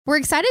We're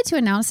excited to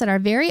announce that our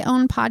very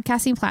own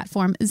podcasting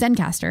platform,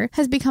 Zencastr,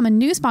 has become a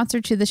new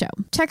sponsor to the show.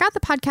 Check out the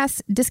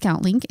podcast's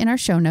discount link in our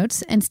show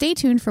notes and stay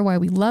tuned for why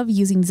we love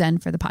using Zen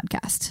for the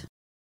podcast.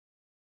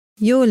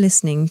 You're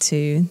listening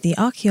to the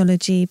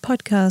Archaeology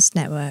Podcast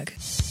Network.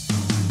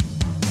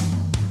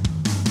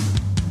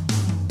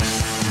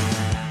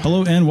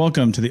 Hello and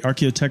welcome to the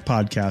Archaeotech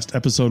Podcast,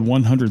 episode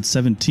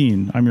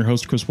 117. I'm your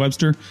host, Chris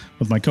Webster,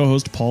 with my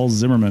co-host, Paul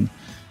Zimmerman.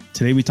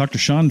 Today we talked to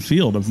Sean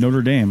Field of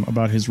Notre Dame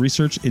about his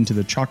research into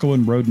the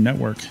Chacoan Road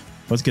Network.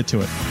 Let's get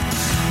to it.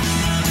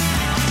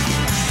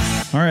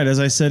 All right, as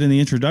I said in the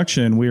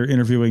introduction, we are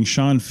interviewing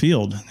Sean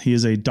Field. He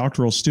is a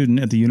doctoral student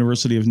at the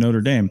University of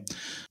Notre Dame.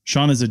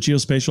 Sean is a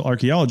geospatial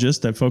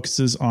archaeologist that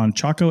focuses on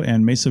Chaco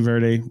and Mesa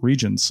Verde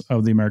regions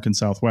of the American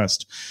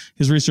Southwest.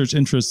 His research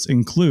interests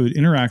include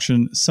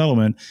interaction,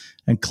 settlement,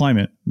 and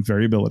climate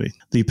variability.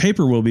 The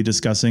paper we'll be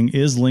discussing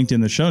is linked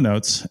in the show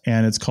notes,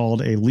 and it's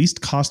called A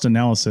Least Cost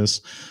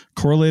Analysis,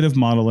 Correlative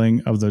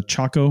Modeling of the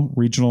Chaco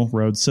Regional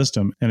Road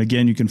System. And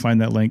again, you can find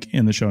that link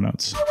in the show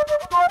notes.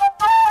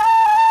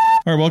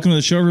 All right, welcome to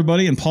the show,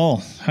 everybody. And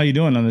Paul, how you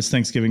doing on this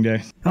Thanksgiving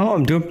Day? Oh,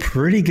 I'm doing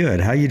pretty good.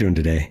 How you doing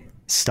today?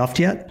 Stuffed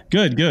yet?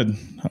 Good.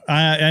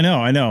 I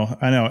know.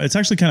 It's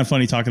actually kind of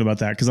funny talking about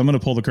that because I'm going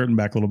to pull the curtain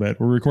back a little bit.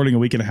 We're recording a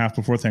week and a half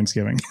before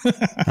Thanksgiving.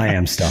 I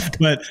am stuffed.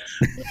 But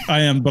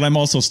I'm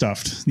also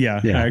stuffed. Yeah.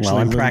 I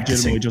actually I'm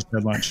practicing. Just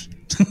had lunch.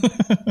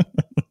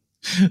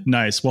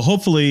 Nice. Well,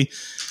 hopefully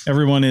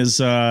everyone is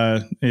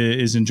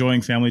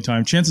enjoying family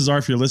time. Chances are,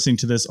 if you're listening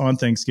to this on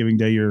Thanksgiving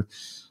Day,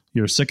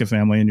 you're sick of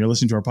family and you're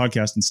listening to our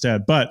podcast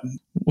instead, but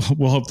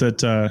we'll hope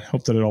that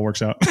it all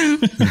works out.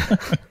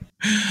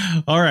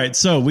 All right.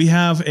 So we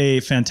have a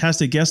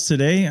fantastic guest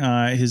today.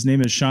 His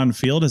name is Sean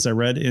Field, as I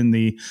read in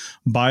the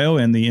bio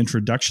and the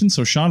introduction.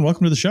 So Sean,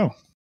 welcome to the show.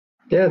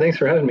 Yeah. Thanks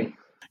for having me.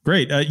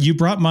 Great. You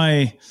brought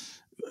my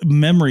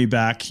memory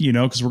back,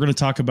 because we're going to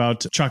talk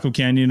about Chaco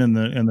Canyon and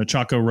the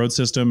Chaco road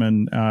system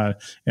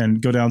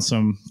and go down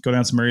some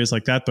areas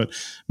like that. But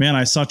man,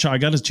 I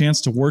got a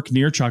chance to work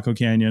near Chaco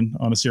Canyon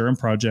on a CRM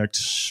project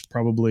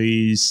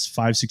probably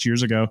 5-6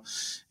 years ago,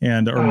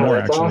 or more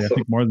actually. Awesome. I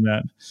think more than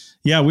that.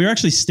 Yeah, we were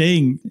actually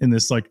staying in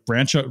this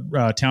branch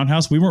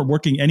townhouse. We weren't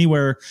working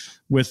anywhere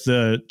with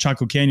the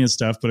Chaco Canyon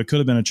stuff, but it could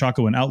have been a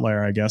Chacoan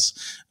outlier, I guess.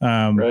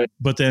 Right.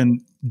 But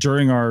then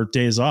during our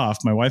days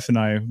off, my wife and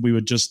I, we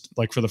would just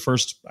for the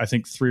first, I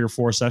think 3 or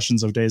 4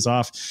 sessions of days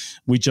off,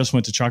 we just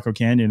went to Chaco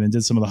Canyon and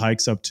did some of the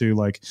hikes up to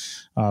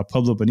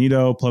Pueblo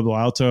Bonito, Pueblo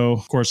Alto,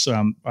 of course,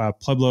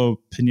 Pueblo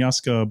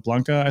Penasco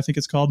Blanca, I think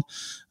it's called.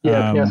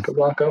 Yeah, Penasco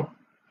Blanco.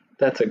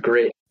 That's a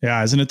great.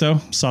 Yeah, isn't it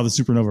though? Saw the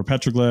supernova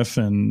petroglyph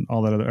and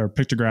all that or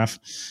pictograph,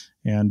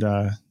 and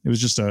it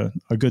was just a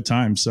good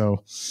time.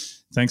 So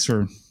thanks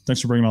for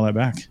bringing all that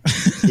back.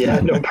 Yeah,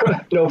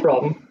 no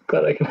problem.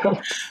 Glad I can help.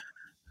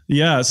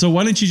 Yeah. So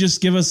why don't you just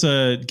give us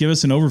an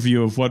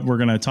overview of what we're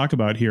going to talk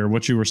about here,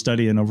 what you were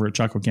studying over at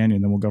Chaco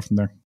Canyon, then we'll go from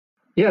there.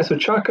 Yeah. So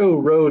Chaco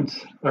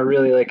roads are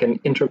really an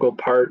integral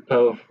part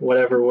of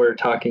whatever we're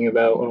talking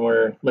about when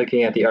we're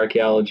looking at the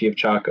archaeology of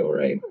Chaco,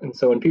 right? And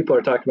so when people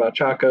are talking about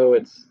Chaco,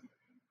 it's,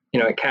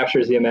 it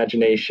captures the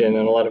imagination,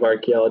 and a lot of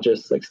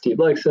archaeologists like Steve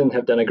Legson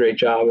have done a great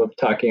job of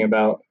talking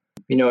about,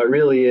 it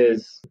really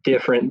is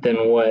different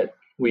than what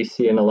we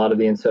see in a lot of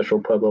the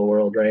ancestral Pueblo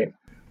world, right?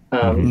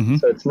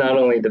 So it's not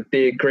only the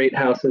big great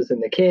houses in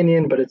the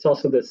canyon, but it's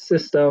also the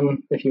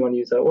system, if you want to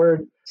use that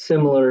word,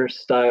 similar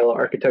style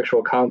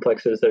architectural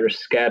complexes that are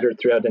scattered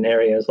throughout an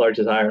area as large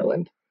as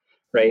Ireland,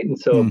 right? And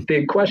so a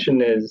big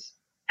question is,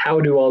 how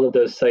do all of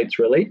those sites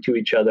relate to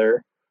each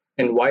other?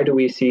 And why do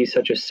we see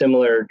such a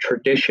similar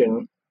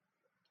tradition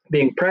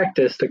being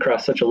practiced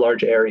across such a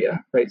large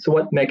area, right? So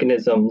what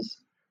mechanisms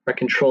are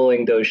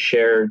controlling those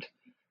shared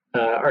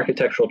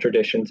architectural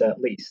traditions,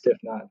 at least, if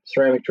not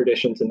ceramic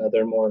traditions and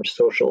other more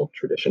social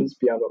traditions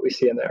beyond what we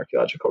see in the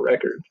archaeological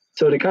record?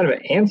 So to kind of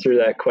answer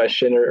that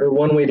question, or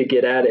one way to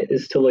get at it,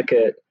 is to look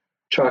at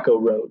Chaco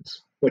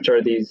roads, which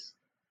are these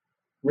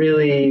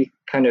really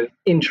kind of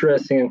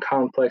interesting and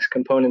complex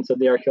components of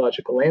the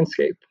archaeological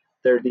landscape.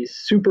 They're these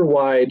super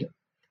wide,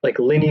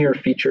 linear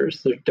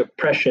features. They're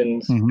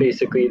depressions,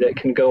 basically, that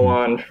can go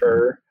on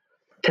for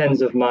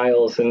tens of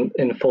miles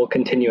in full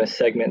continuous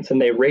segments,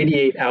 and they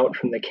radiate out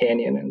from the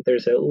canyon. And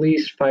there's at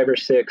least 5 or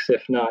 6,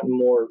 if not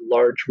more,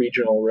 large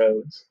regional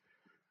roads,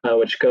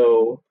 which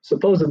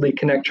supposedly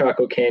connect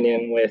Chaco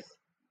Canyon with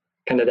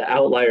kind of the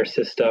outlier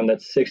system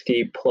that's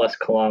 60 plus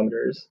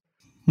kilometers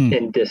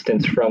in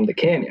distance from the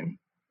canyon.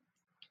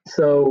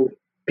 So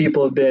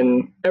people have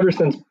been, ever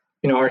since,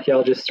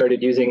 archaeologists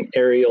started using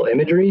aerial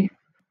imagery,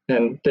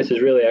 and this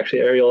is really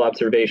actually aerial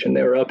observation.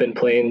 They were up in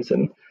planes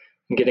and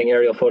getting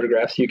aerial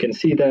photographs. You can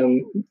see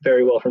them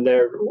very well from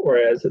there,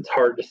 whereas it's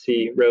hard to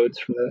see roads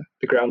from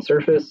the ground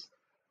surface.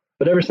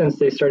 But ever since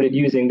they started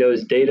using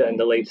those data in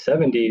the late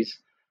 70s,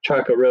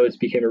 Chaco roads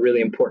became a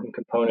really important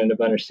component of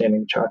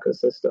understanding the Chaco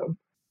system.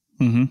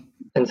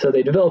 And so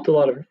they developed a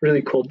lot of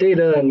really cool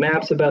data and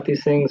maps about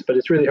these things, but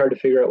it's really hard to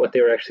figure out what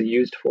they were actually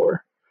used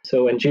for.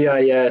 So when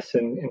GIS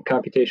and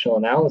computational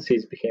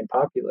analyses became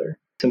popular,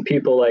 some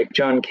people like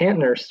John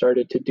Cantner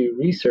started to do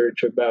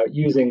research about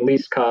using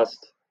least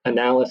cost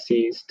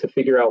analyses to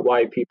figure out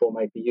why people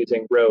might be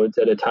using roads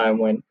at a time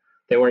when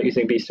they weren't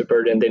using beasts of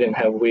burden, they didn't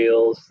have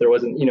wheels, there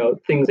wasn't,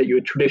 things that you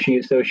would traditionally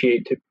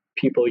associate to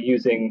people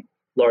using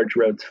large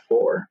roads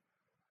for.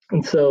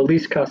 And so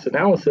least cost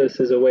analysis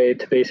is a way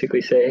to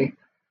basically say,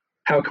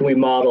 how can we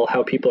model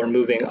how people are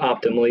moving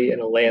optimally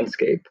in a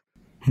landscape?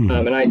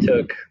 And I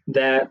took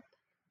that,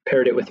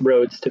 paired it with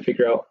roads to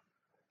figure out,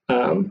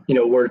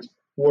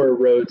 were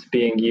roads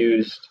being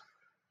used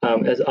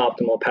as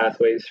optimal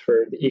pathways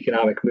for the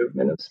economic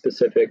movement of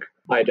specific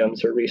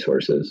items or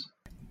resources.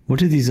 What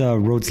do these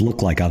roads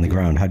look like on the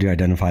ground? How do you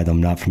identify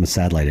them, not from a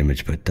satellite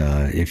image, but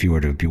if you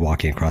were to be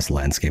walking across the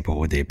landscape, what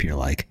would they appear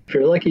like? If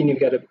you're lucky and you've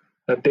got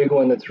a big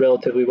one that's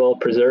relatively well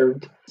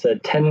preserved, it's a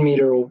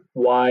 10-meter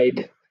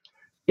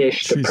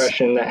wide-ish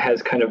depression that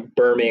has kind of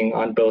berming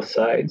on both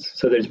sides.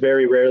 So there's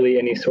very rarely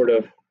any sort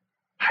of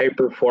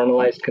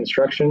hyper-formalized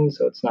construction.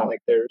 So it's not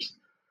like there's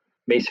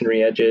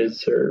masonry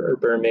edges or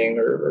berming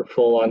or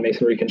full-on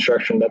masonry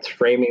construction that's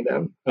framing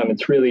them.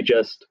 It's really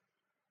just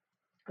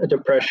a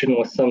depression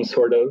with some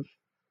sort of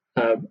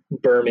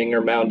berming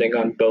or mounding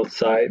on both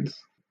sides.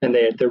 And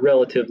they're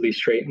relatively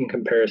straight in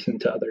comparison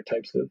to other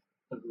types of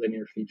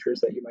linear features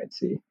that you might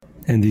see.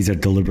 And these are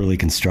deliberately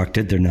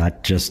constructed? They're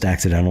not just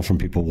accidental from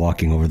people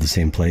walking over the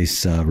same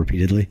place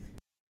repeatedly?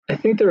 I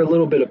think they're a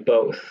little bit of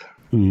both,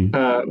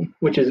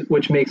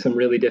 which makes them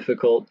really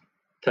difficult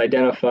to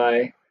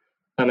identify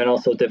and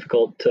also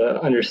difficult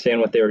to understand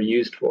what they were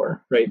used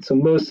for, right? So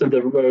most of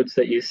the roads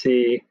that you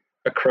see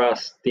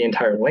across the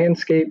entire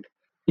landscape,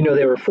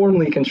 they were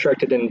formally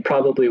constructed, and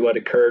probably what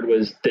occurred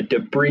was the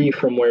debris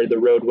from where the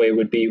roadway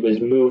would be was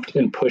moved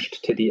and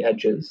pushed to the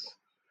edges,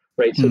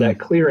 right? So that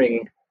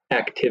clearing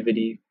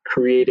activity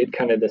created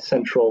kind of the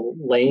central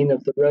lane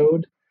of the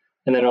road,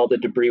 and then all the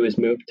debris was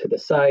moved to the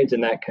sides,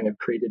 and that kind of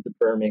created the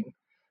berming,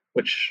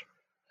 which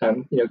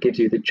gives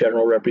you the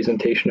general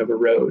representation of a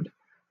road.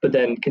 But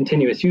then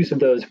continuous use of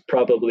those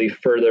probably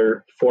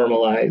further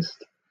formalized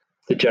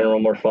the general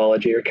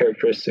morphology or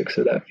characteristics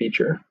of that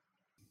feature.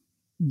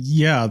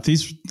 Yeah,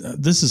 this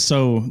is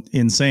so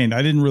insane.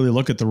 I didn't really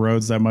look at the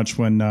roads that much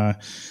when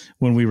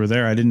we were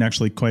there. I didn't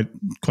actually quite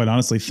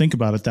honestly think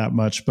about it that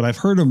much, but I've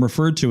heard them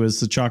referred to as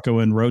the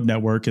Chacoan road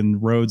network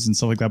and roads and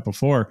stuff like that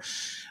before.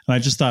 And I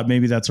just thought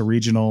maybe that's a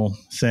regional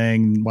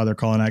thing, why they're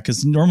calling that,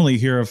 because normally you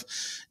hear of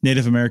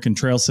Native American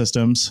trail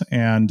systems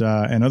and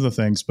other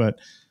things, but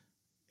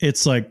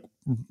it's like,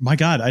 my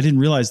God, I didn't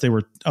realize they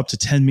were up to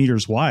 10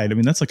 meters wide. I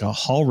mean, that's like a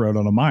haul road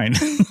on a mine.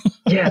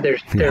 Yeah, they're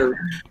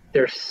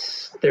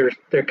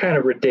kind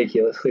of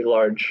ridiculously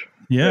large.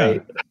 Yeah.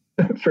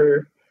 Right?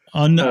 For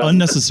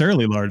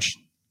unnecessarily large.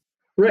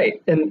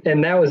 Right.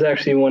 And that was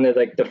actually one of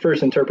the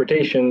first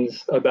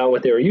interpretations about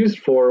what they were used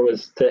for,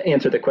 was to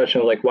answer the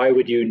question of why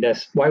would you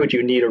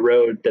need a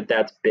road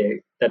that's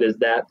big, that is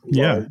that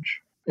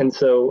large? And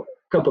so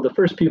a couple of the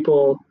first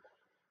people,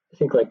 I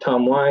think like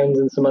Tom Wines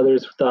and some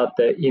others, thought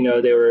that,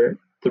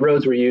 the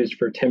roads were used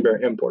for timber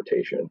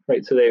importation,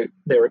 right? So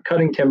they were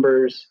cutting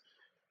timbers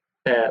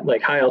at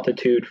high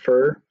altitude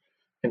fir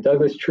and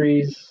Douglas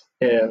trees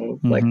and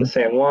the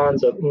San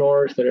Juans up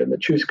north, that are in the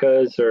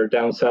Chuscas, or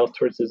down south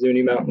towards the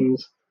Zuni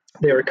Mountains.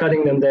 They were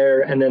cutting them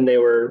there, and then they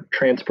were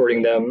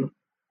transporting them,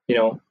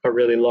 a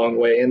really long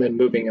way, and then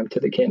moving them to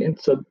the canyon.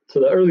 So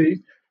the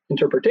early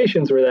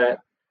interpretations were that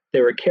they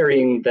were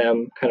carrying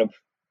them kind of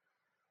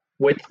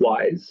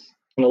widthwise.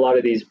 And a lot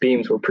of these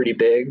beams were pretty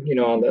big,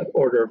 on the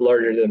order of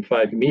larger than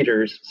 5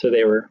 meters. So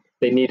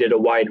they needed a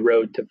wide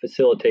road to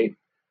facilitate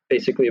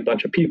basically a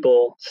bunch of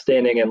people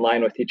standing in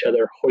line with each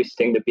other,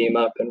 hoisting the beam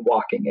up and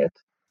walking it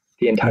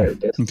the entire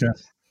distance. Okay.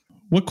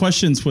 What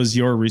questions was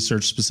your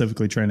research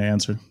specifically trying to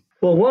answer?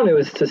 Well, one, it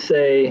was to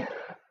say,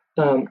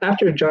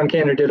 after John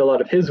Cantner did a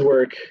lot of his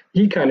work,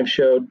 he kind of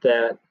showed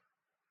that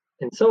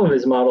in some of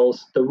his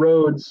models, the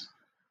roads,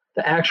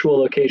 the actual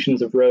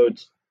locations of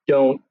roads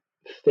don't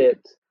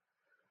fit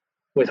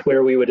with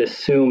where we would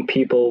assume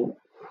people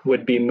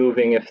would be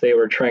moving if they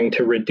were trying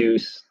to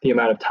reduce the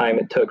amount of time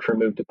it took for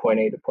move to point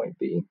A to point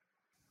B.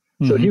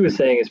 So he was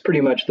saying is pretty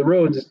much the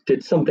roads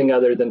did something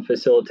other than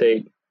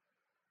facilitate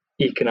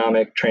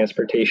economic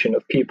transportation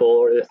of people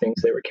or the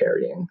things they were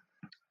carrying.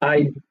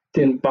 I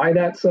didn't buy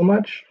that so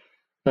much.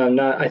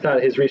 I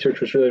thought his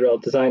research was really well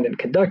designed and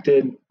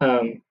conducted,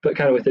 but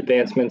kind of with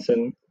advancements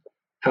in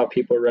how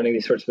people are running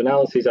these sorts of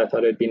analyses, I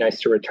thought it'd be nice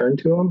to return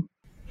to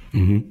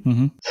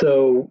them.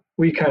 So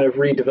we kind of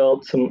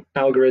redeveloped some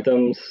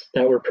algorithms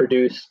that were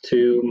produced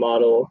to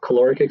model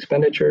caloric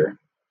expenditure.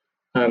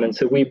 And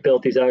so we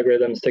built these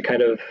algorithms to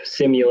kind of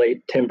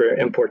simulate timber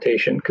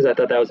importation, because I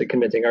thought that was a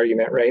convincing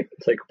argument, right?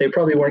 It's they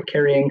probably weren't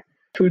carrying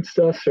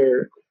foodstuffs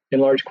or in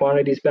large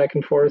quantities back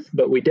and forth,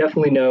 but we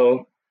definitely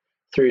know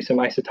through some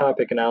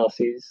isotopic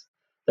analyses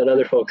that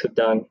other folks have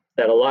done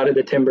that a lot of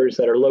the timbers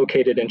that are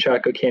located in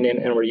Chaco Canyon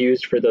and were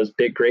used for those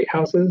big great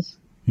houses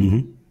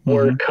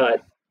were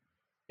cut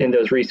in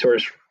those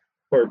resource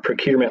or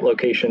procurement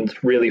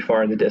locations really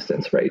far in the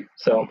distance, right?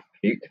 So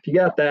if you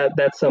got that,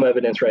 that's some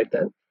evidence, right,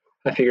 that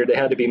I figured they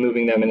had to be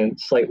moving them in a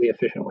slightly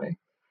efficient way.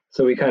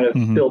 So we kind of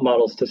built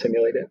models to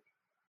simulate it.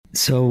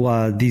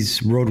 So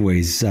these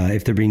roadways,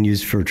 if they're being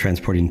used for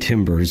transporting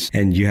timbers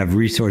and you have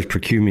resource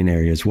procurement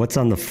areas, what's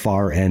on the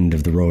far end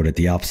of the road at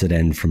the opposite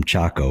end from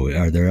Chaco?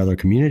 Are there other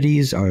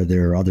communities? Are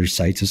there other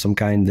sites of some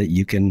kind that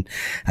you can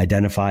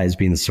identify as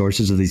being the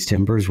sources of these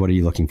timbers? What are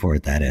you looking for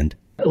at that end?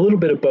 A little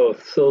bit of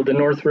both. So the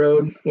North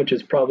Road, which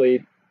is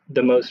probably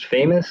the most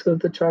famous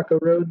of the Chaco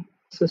Road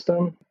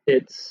system,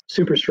 it's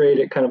super straight.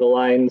 It kind of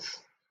aligns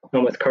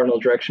with cardinal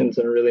directions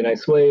in a really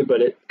nice way,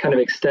 but it kind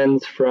of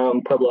extends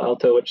from Pueblo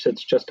Alto, which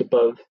sits just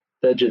above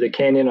the edge of the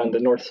canyon on the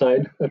north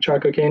side of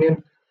Chaco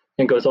Canyon,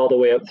 and goes all the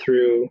way up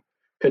through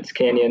Pitts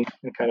Canyon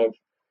and kind of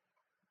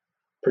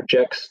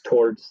projects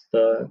towards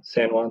the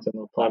San Juans and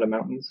La Plata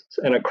Mountains.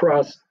 And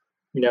across,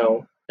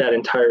 that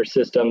entire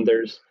system,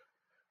 there's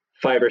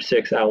 5 or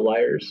 6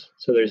 outliers.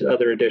 So there's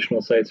other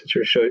additional sites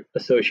which are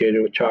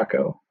associated with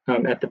Chaco.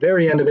 At the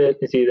very end of it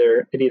is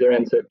it either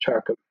ends at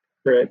Chaco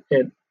or at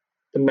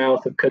the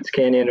mouth of Coots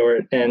Canyon, or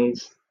it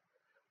ends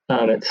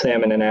at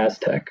Salmon and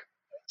Aztec.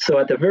 So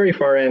at the very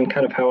far end,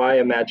 kind of how I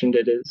imagined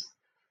it is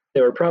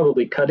they were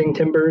probably cutting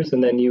timbers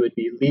and then you would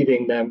be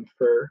leaving them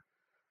for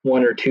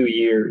 1 or 2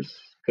 years,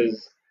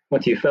 because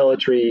once you fell a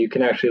tree, you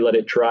can actually let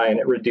it dry and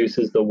it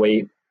reduces the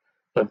weight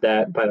of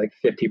that by like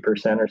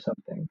 50% or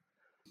something.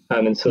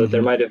 And so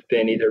there might have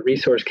been either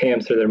resource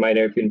camps or there might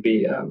even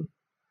be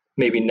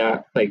maybe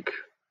not like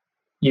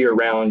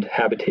year-round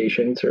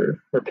habitations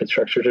or pit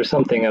structures or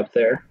something up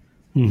there.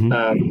 And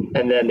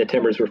then the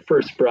timbers were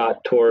first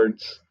brought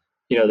towards,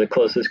 the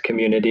closest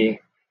community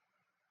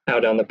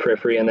out on the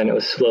periphery, and then it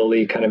was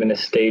slowly kind of in a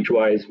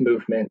stage-wise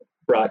movement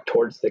brought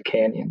towards the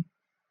canyon.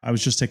 I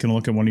was just taking a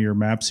look at one of your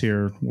maps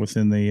here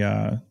within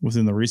the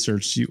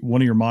research. One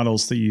of your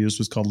models that you used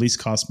was called least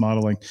cost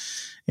modeling,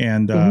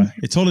 and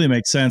it totally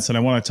makes sense. And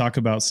I want to talk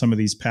about some of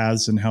these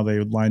paths and how they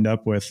lined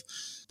up with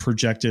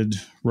projected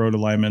road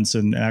alignments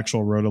and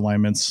actual road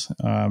alignments,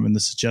 and the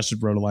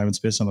suggested road alignments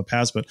based on the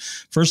paths. But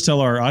first,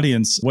 tell our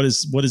audience what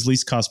is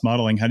least cost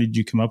modeling. How did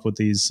you come up with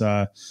these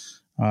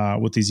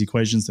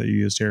equations that you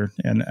used here,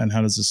 and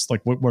how does this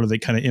what are the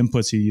kind of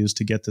inputs you use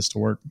to get this to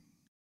work?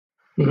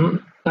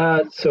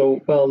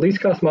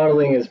 Least cost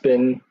modeling has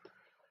been,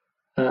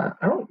 I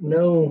don't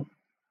know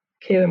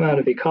the amount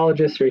of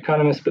ecologists or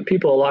economists, but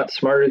people a lot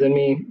smarter than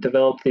me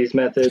developed these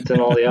methods and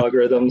all the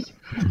algorithms.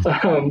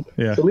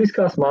 So least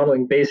cost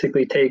modeling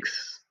basically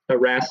takes a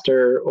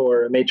raster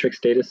or a matrix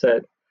data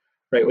set,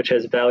 right, which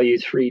has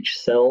values for each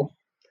cell.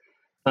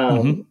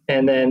 And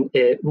then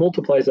it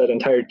multiplies that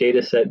entire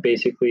data set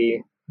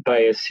basically by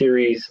a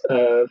series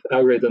of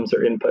algorithms or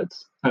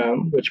inputs,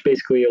 which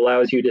basically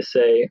allows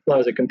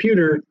a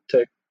computer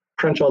to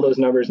crunch all those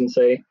numbers and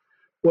say,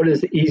 what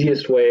is the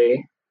easiest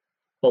way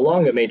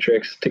along a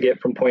matrix to get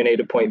from point A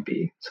to point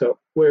B? So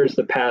where's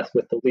the path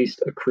with the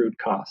least accrued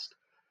cost?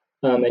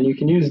 And you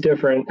can use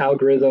different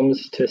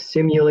algorithms to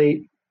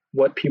simulate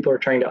what people are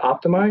trying to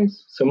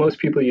optimize. So most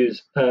people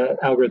use an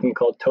algorithm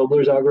called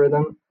Tobler's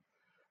algorithm,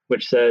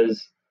 which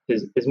is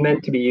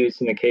meant to be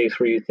used in a case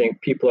where you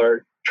think people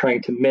are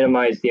trying to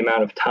minimize the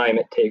amount of time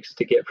it takes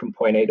to get from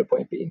point A to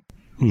point B.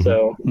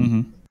 So,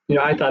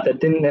 I thought that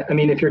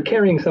if you're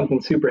carrying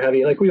something super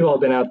heavy, like we've all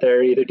been out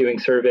there either doing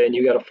survey and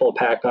you got a full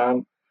pack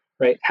on,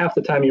 right? Half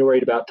the time you're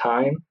worried about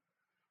time.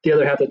 The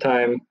other half the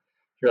time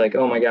you're like,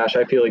 oh my gosh,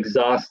 I feel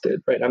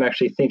exhausted, right? I'm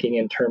actually thinking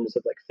in terms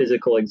of like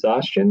physical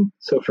exhaustion.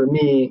 So for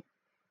me,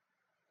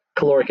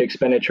 caloric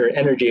expenditure,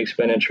 energy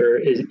expenditure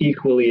is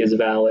equally as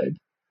valid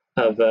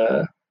of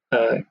a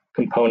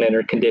component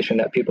or condition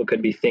that people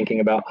could be thinking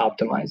about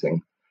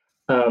optimizing.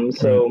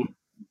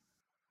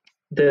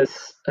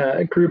 This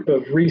group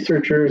of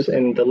researchers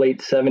in the late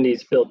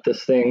 70s built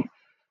this thing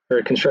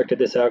or constructed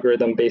this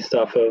algorithm based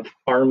off of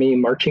Army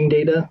marching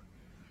data.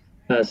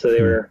 So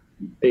they were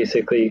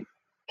basically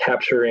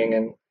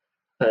capturing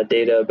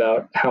data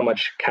about how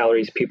much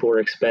calories people were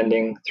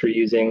expending through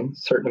using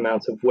certain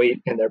amounts of weight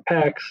in their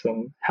packs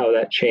and how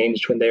that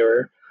changed when they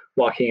were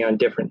walking on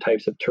different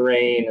types of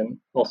terrain and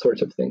all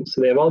sorts of things.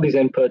 So they have all these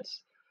inputs.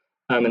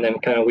 And then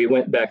kind of we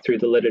went back through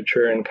the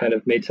literature and kind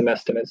of made some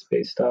estimates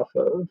based off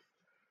of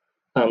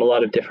a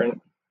lot of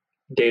different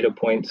data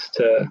points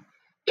to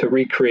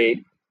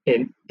recreate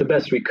in the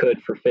best we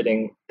could for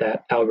fitting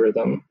that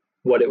algorithm,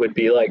 what it would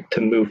be like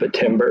to move a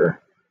timber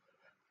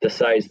the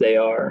size they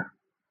are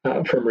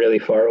from really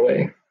far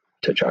away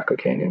to Chaco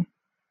Canyon.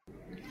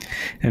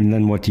 And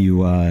then what do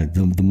you,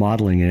 the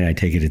modeling, and I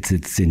take it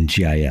it's in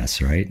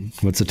GIS, right?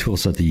 What's the tool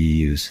set that you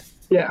use?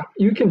 Yeah,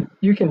 you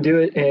can do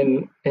it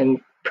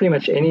in pretty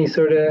much any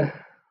sort of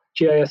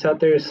GIS out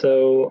there.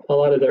 So a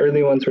lot of the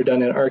early ones were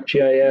done in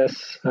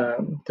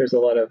ArcGIS. There's a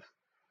lot of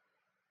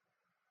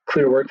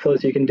clear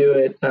workflows you can do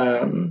it.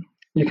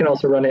 You can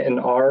also run it in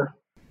R,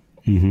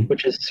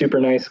 which is super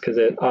nice because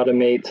it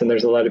automates, and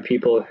there's a lot of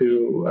people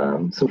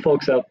who, some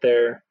folks out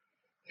there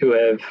who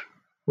have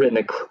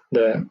written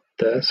the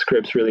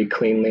scripts really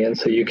cleanly, and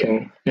so you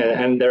can,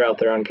 and they're out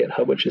there on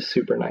GitHub, which is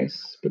super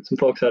nice. But some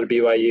folks out of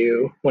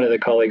BYU, one of the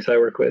colleagues I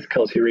work with,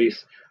 Kelsey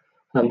Reese,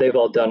 They've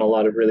all done a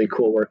lot of really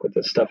cool work with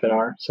this stuff in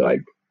R. So I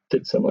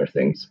did similar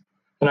things.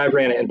 And I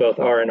ran it in both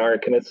R and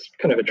ARC, and it's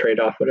kind of a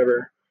trade-off,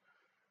 whatever.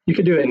 You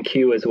could do it in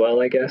Q as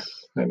well, I guess.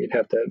 You'd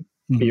have to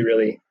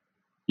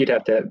you'd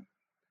have to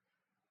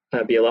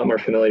be a lot more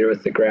familiar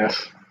with the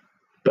grass,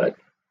 but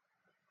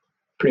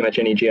pretty much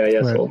any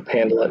GIS will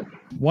handle it.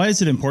 Why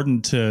is it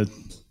important to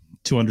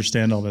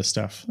understand all this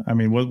stuff? I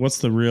mean, what's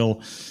the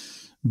real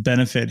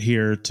benefit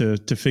here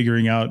to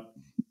figuring out,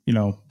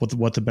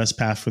 what the best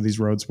path for these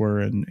roads were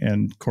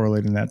and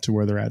correlating that to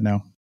where they're at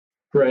now?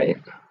 Right.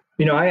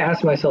 I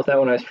asked myself that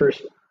when I was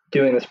first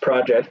doing this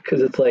project,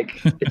 because it's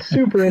like, it's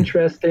super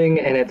interesting,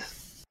 and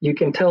you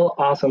can tell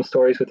awesome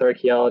stories with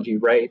archaeology,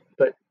 right?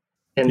 But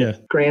in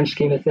the grand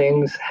scheme of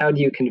things, how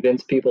do you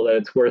convince people that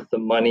it's worth the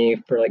money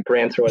for like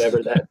grants or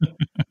whatever, that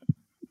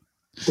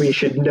we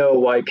should know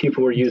why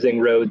people were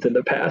using roads in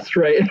the past,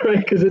 right?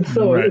 Because it's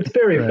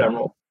very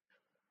ephemeral.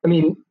 I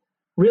mean,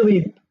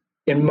 really,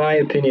 in my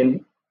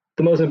opinion,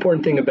 the most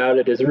important thing about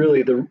it is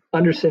really the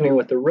understanding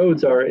what the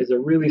roads are is a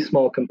really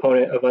small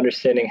component of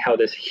understanding how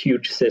this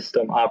huge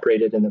system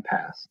operated in the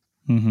past,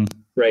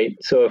 right?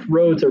 So if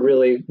roads are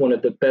really one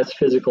of the best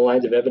physical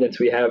lines of evidence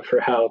we have for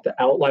how the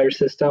outlier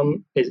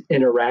system is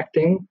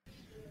interacting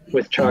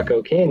with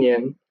Chaco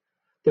Canyon,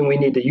 then we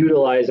need to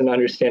utilize and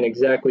understand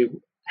exactly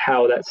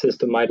how that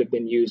system might have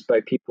been used by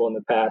people in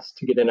the past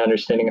to get an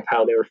understanding of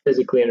how they were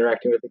physically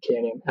interacting with the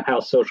canyon and how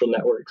social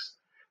networks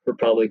were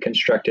probably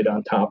constructed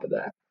on top of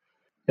that.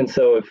 And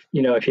so if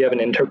you have an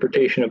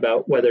interpretation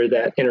about whether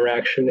that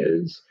interaction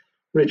is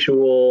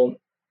ritual,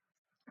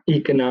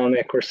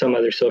 economic, or some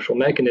other social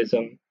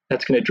mechanism,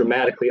 that's going to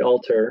dramatically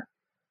alter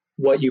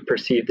what you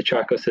perceive the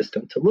Chaco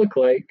system to look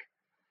like.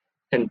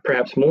 And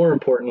perhaps more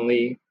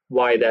importantly,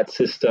 why that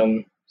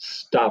system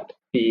stopped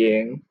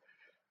being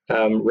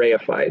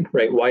reified,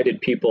 right? Why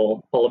did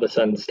people all of a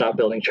sudden stop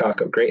building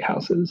Chaco great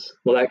houses?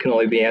 Well, that can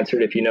only be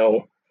answered if you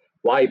know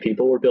why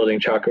people were building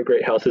Chaco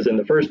great houses in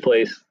the first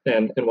place,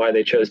 and why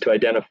they chose to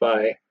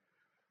identify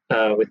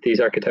with these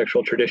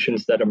architectural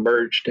traditions that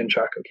emerged in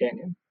Chaco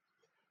Canyon.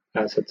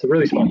 So it's a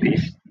really small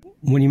piece.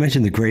 When you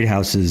mentioned the great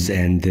houses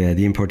and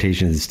the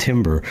importation of this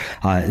timber,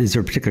 is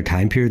there a particular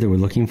time period that we're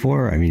looking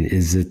for? I mean,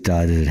 does it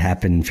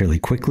happen fairly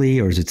quickly,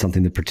 or is it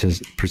something that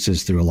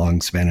persists through a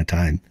long span of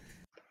time?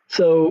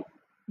 So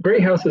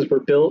great houses were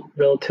built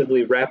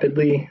relatively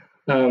rapidly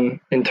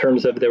in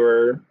terms of there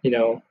were,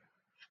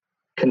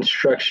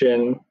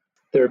 construction.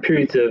 There were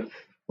periods of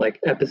like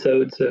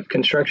episodes of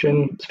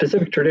construction,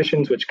 specific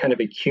traditions, which kind of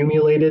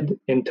accumulated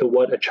into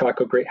what a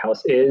Chaco great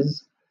house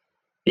is,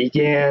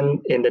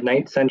 began in the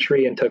 9th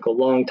century and took a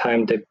long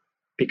time to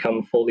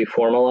become fully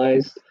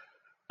formalized.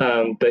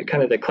 But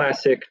kind of the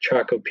classic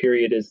Chaco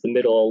period is the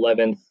middle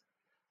 11th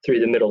through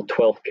the middle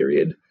 12th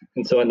period.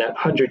 And so in that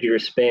 100-year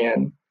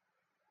span,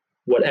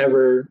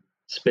 whatever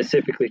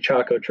specifically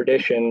Chaco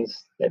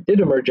traditions that did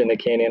emerge in the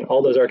canyon,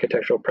 all those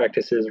architectural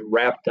practices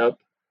wrapped up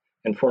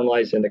and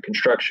formalized in the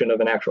construction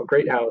of an actual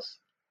great house.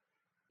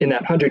 In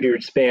that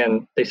 100-year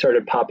span, they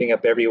started popping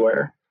up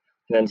everywhere.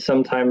 And then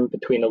sometime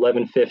between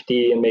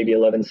 1150 and maybe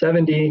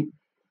 1170,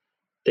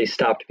 they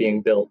stopped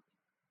being built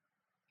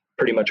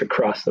pretty much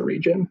across the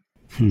region.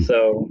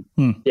 So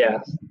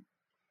it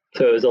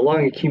was a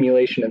long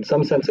accumulation in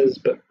some senses,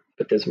 but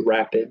this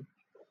rapid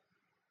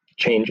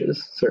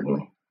changes,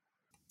 certainly.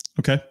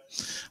 Okay.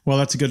 Well,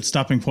 that's a good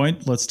stopping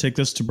point. Let's take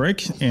this to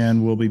break,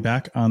 and we'll be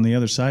back on the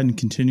other side and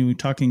continue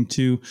talking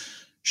to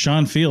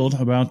Sean Field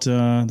about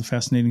the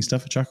fascinating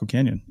stuff at Chaco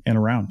Canyon and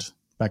around.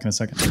 Back in a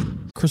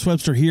second. Chris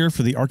Webster here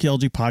for the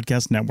Archaeology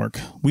Podcast Network.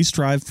 We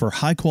strive for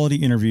high quality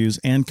interviews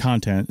and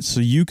content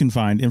so you can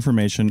find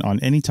information on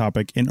any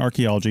topic in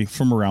archaeology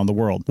from around the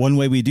world. One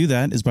way we do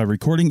that is by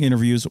recording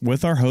interviews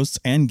with our hosts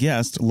and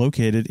guests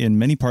located in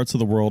many parts of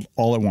the world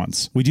all at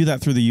once. We do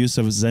that through the use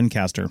of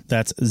Zencastr.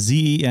 That's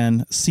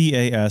Zencastr.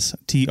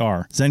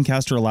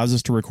 Zencastr allows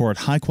us to record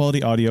high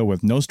quality audio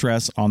with no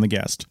stress on the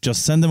guest.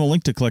 Just send them a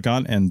link to click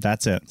on and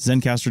that's it.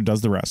 Zencastr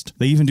does the rest.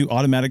 They even do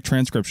automatic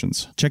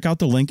transcriptions. Check out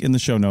the link in the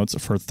show notes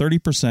for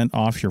 30%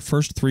 off your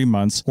first 3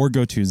 months, or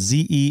go to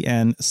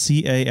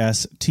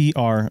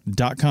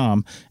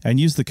zencastr.com and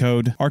use the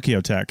code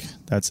Archaeotech.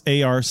 That's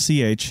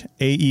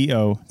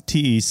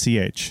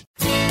ARCHAEOTECH.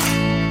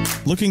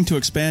 Looking to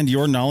expand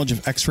your knowledge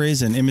of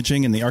X-rays and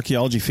imaging in the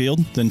archaeology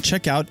field? Then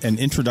check out An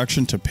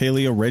Introduction to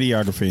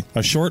Paleoradiography,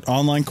 a short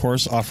online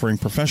course offering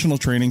professional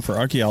training for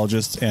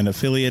archaeologists and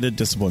affiliated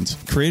disciplines.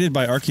 Created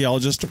by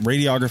archaeologist,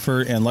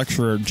 radiographer, and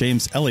lecturer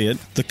James Elliott,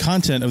 the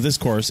content of this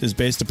course is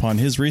based upon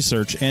his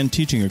research and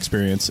teaching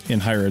experience in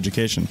higher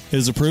education. It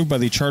is approved by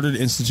the Chartered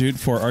Institute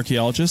for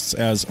Archaeologists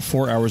as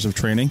 4 hours of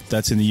training.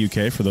 That's in the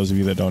UK, for those of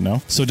you that don't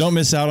know. So don't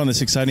miss out on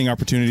this exciting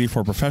opportunity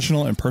for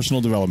professional and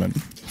personal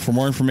development. For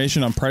more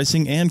information on pricing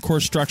and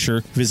course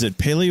structure, visit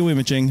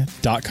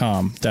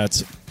paleoimaging.com.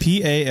 That's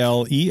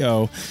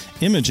PALEO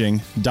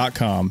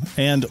imaging.com,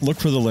 and look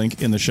for the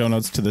link in the show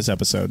notes to this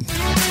episode.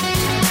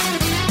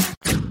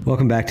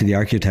 Welcome back to the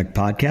Archaeotech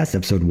Podcast,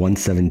 episode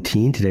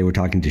 117. Today we're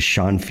talking to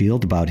Sean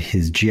Field about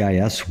his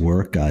GIS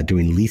work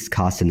doing least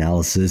cost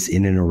analysis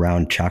in and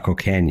around Chaco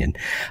Canyon.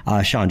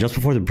 Sean, just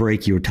before the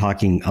break, you were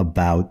talking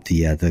about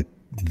the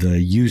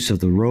use of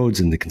the roads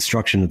and the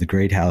construction of the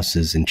great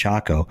houses in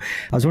Chaco.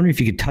 I was wondering if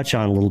you could touch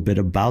on a little bit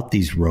about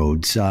these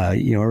roads.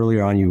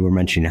 Earlier on you were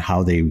mentioning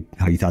how you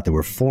thought they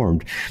were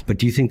formed, but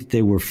do you think that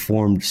they were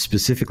formed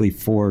specifically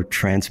for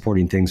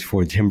transporting things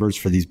for timbers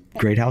for these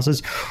great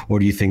houses, or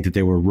do you think that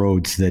they were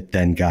roads that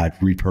then got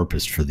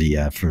repurposed for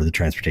the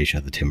transportation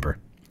of the timber?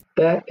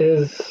 That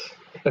is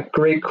a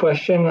great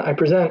question. I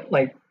present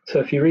so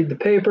if you read the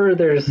paper, I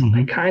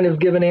kind of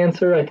give an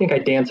answer. I think I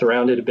dance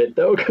around it a bit,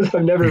 though, because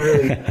I'm never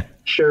really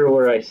sure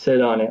where I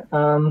sit on it.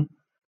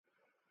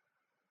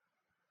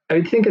 I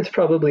would think it's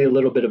probably a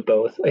little bit of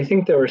both. I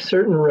think there were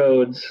certain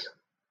roads,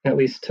 at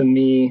least to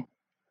me,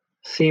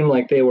 seem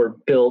like they were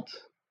built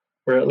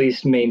or at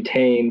least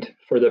maintained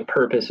for the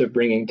purpose of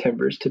bringing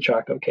timbers to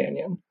Chaco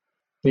Canyon.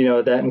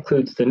 That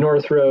includes the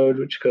North Road,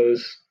 which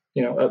goes,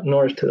 up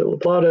north to the La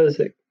Platas.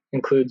 It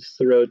includes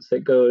the roads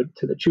that go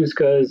to the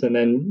Chuscas, and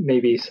then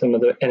maybe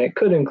and it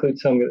could include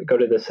some that go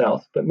to the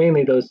south, but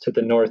mainly those to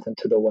the north and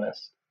to the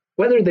west.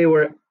 Whether they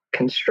were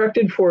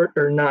constructed for it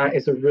or not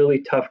is a really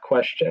tough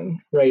question,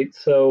 right?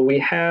 So we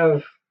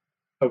have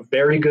a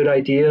very good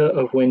idea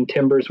of when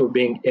timbers were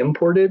being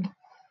imported,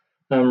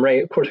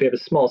 right? Of course, we have a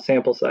small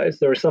sample size.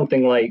 There was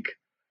something like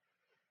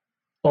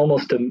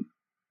almost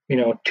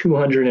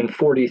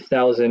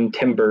 240,000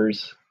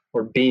 timbers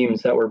or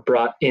beams that were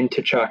brought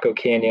into Chaco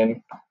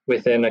Canyon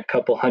within a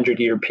couple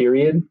 100-year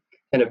period,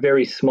 and a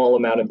very small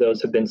amount of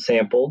those have been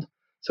sampled.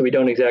 So we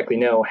don't exactly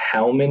know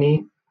how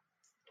many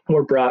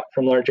were brought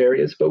from large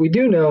areas, but we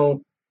do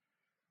know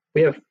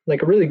we have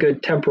a really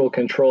good temporal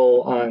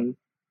control on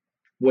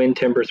when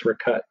timbers were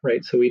cut,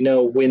 right? So we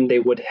know when they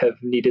would have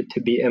needed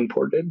to be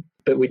imported,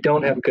 but we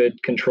don't have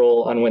good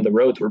control on when the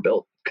roads were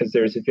built, because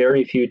there's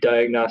very few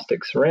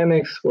diagnostic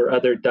ceramics or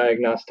other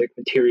diagnostic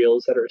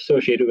materials that are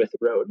associated with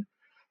the road.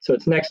 So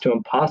it's next to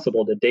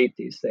impossible to date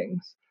these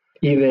things.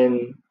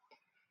 Even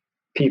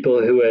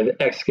people who have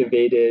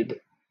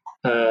excavated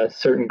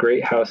certain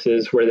great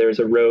houses where there's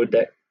a road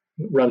that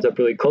runs up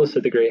really close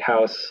to the great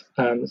house,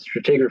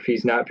 stratigraphy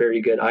is not very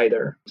good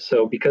either.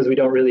 So because we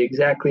don't really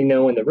exactly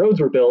know when the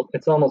roads were built,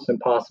 it's almost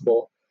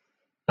impossible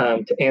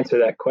to answer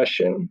that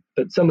question.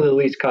 But some of the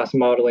least cost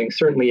modeling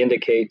certainly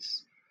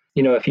indicates,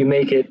 if you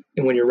make it,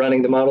 and when you're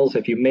running the models,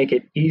 if you make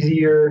it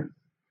easier,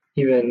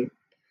 even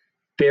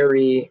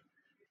very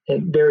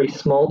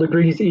small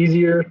degrees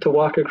easier to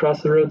walk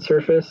across the road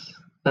surface,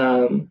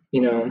 the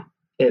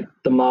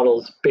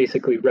models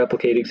basically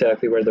replicate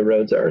exactly where the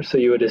roads are. So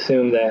you would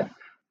assume that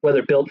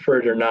whether built for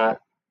it or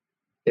not,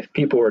 if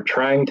people were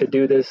trying to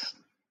do this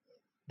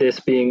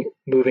being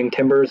moving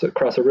timbers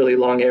across a really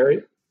long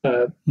area,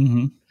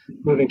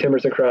 moving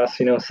timbers across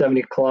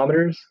 70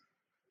 kilometers,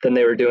 then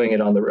they were doing it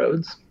on the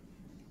roads.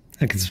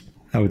 I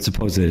would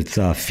suppose that it's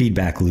a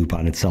feedback loop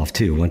on itself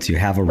too. Once you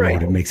have a road,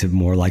 right, it makes it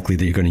more likely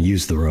that you're going to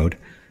use the road.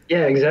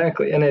 Yeah,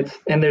 exactly.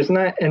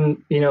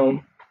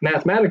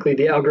 Mathematically,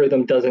 the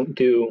algorithm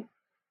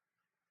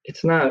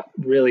it's not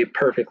really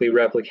perfectly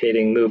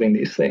replicating moving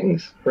these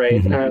things,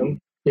 right? Mm-hmm.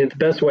 The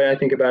best way I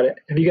think about it,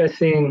 have you guys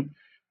seen, I'm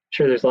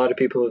sure there's a lot of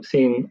people who've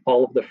seen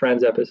all of the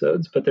Friends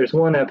episodes, but there's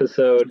one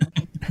episode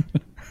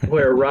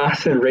where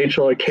Ross and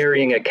Rachel are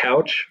carrying a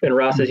couch and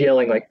Ross is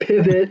yelling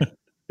pivot.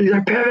 He's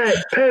like,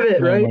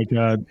 pivot, right? Oh my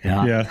God.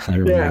 Yeah. I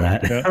remember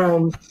that.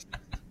 Yeah.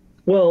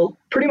 Well,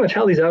 pretty much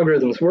how these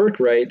algorithms work,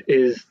 right,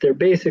 is they're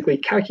basically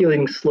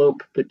calculating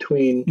slope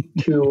between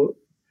two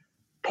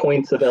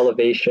points of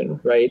elevation,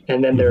 right?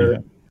 And then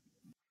they're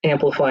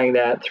amplifying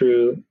that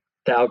through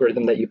the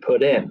algorithm that you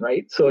put in,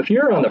 right? So if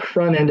you're on the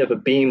front end of a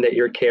beam that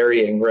you're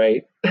carrying,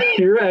 right,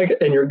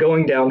 you're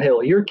going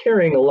downhill, you're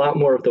carrying a lot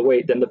more of the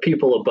weight than the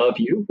people above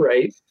you,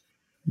 right?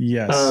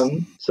 Yes.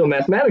 So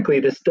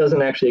mathematically, this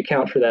doesn't actually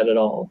account for that at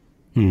all.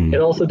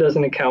 It also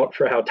doesn't account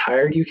for how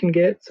tired you can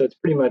get. So it's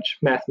pretty much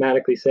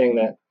mathematically saying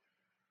that,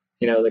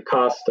 the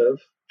cost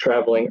of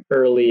traveling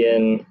early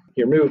in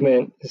your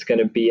movement is going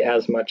to be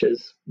as much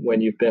as when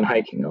you've been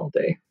hiking all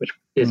day, which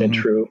isn't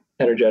true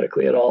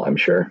energetically at all, I'm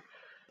sure.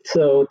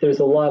 So there's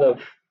a lot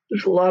of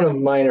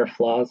minor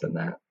flaws in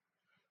that,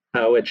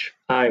 which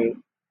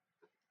I'm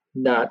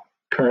not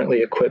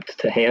currently equipped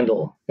to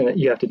handle, and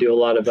you have to do a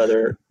lot of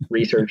other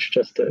research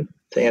just to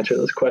answer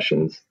those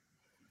questions.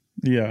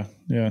 Yeah.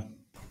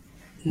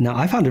 Now,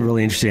 I found it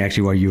really interesting,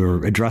 actually, while you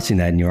were addressing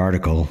that in your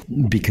article,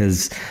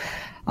 because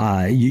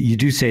you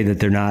do say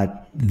that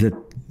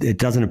it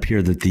doesn't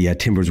appear that the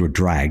timbers were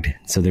dragged,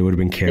 so they would have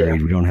been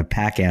carried. Yeah. We don't have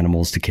pack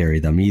animals to carry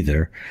them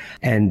either.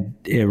 And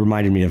it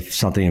reminded me of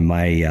something in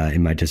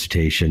my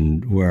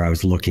dissertation where I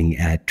was looking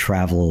at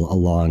travel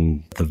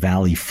along the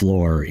valley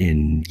floor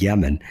in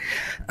Yemen,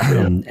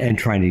 and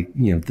trying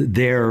to,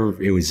 there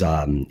it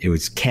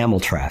was camel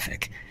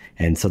traffic.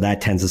 And so that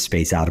tends to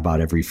space out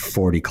about every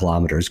 40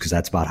 kilometers, because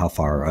that's about how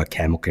far a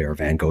camel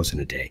caravan goes in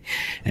a day.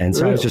 And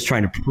so I was just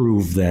trying to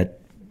prove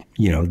that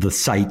the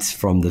sites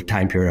from the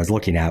time period I was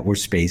looking at were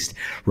spaced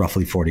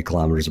roughly 40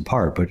 kilometers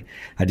apart. But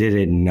I did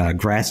it in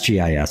GRASS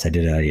GIS. I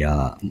did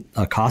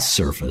a cost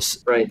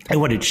surface. Right.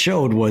 And what it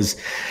showed was,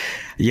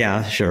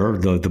 yeah, sure,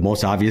 the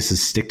most obvious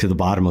is stick to the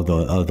bottom of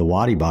the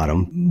wadi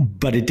bottom.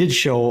 But it did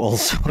show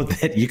also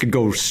that you could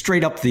go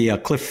straight up the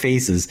cliff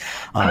faces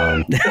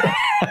up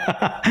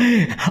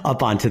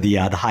onto the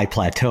high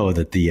plateau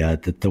that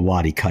the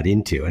wadi cut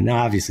into. And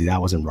obviously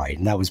that wasn't right.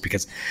 And that was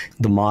because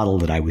the model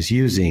that I was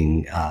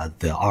using,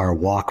 the R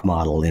walk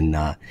model in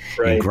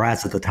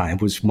GRASS at the time,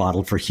 was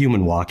modeled for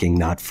human walking,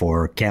 not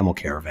for camel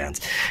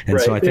caravans.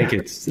 And so I think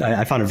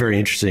I found it very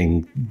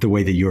interesting the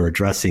way that you're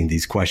addressing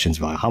these questions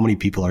about how many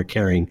people are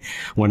carrying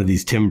one of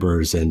these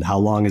timbers and how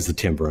long is the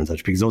timber and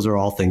such, because those are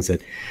all things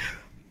that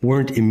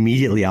weren't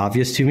immediately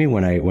obvious to me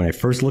when I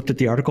first looked at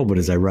the article, but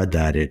as I read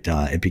that,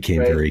 it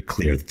became very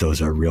clear that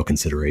those are real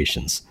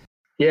considerations.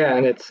 Yeah,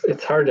 and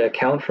it's hard to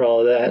account for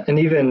all of that, and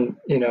even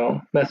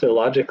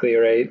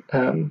methodologically, right?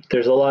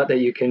 There's a lot that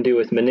you can do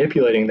with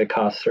manipulating the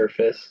cost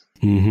surface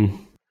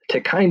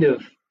to kind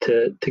of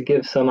to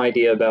give some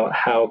idea about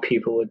how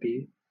people would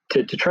be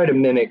to try to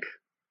mimic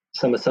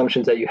some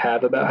assumptions that you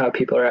have about how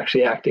people are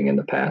actually acting in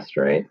the past,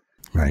 right?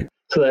 Right.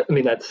 So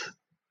that's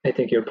I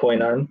think your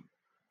point on.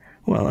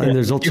 Well, and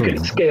there's also you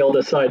can scale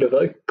the side of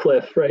a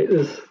cliff, right?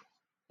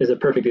 Is a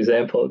perfect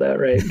example of that,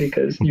 right?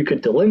 Because you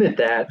could delimit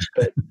that,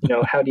 but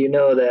how do you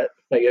know that,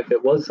 like, if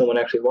it was someone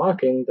actually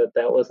walking,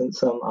 that wasn't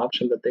some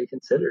option that they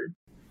considered?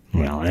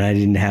 Well, and I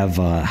didn't have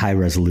high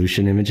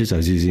resolution images. I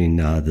was using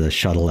the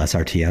shuttle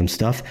SRTM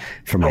stuff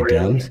for my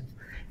demos,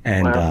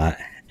 and wow.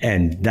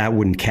 And that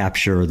wouldn't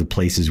capture the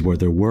places where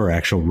there were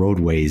actual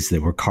roadways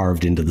that were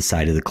carved into the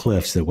side of the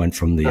cliffs that went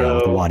from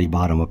the wadi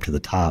bottom up to the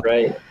top.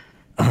 Right.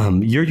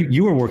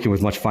 You were working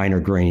with much finer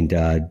grained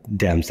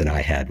DEMs than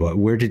I had.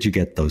 Where did you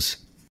get those?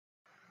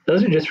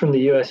 Those are just from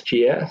the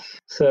USGS.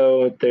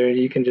 So there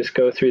you can just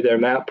go through their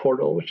map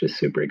portal, which is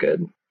super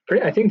good.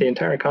 I think the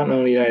entire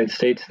continental United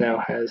States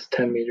now has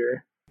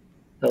 10-meter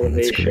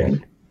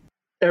elevation.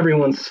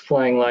 Everyone's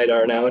flying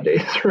LiDAR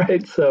nowadays,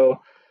 right? So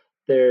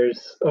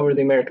there's over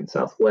the American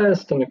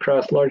Southwest and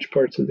across large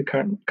parts of the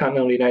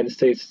continental United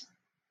States.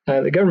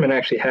 The government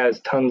actually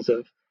has tons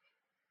of,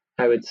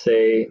 I would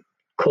say,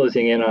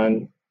 closing in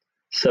on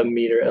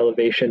sub-meter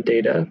elevation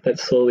data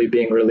that's slowly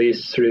being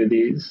released through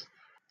these,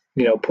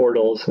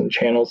 portals and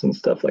channels and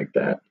stuff like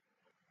that,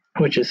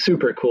 which is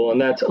super cool. And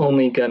that's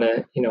only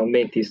gonna,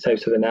 make these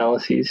types of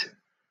analyses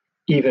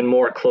even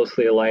more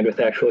closely aligned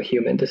with actual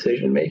human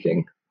decision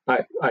making,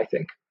 I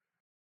think.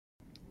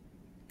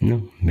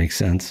 No, makes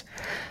sense.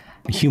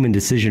 Human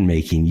decision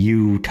making,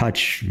 you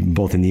touch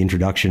both in the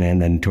introduction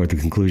and then toward the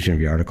conclusion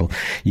of your article,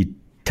 you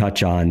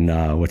touch on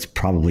what's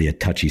probably a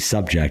touchy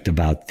subject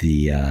about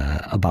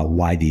about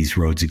why these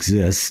roads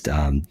exist,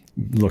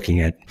 looking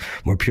at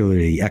more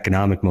purely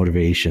economic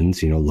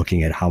motivations,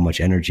 looking at how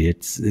much energy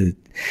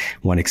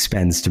one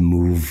expends to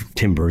move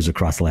timbers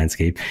across the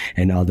landscape,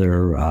 and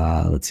other,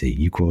 let's see,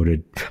 you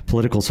quoted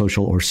political,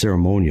 social, or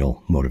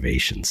ceremonial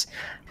motivations.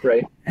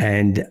 Right.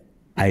 And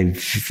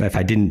if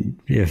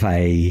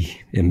I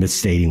am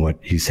misstating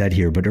what you said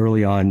here, but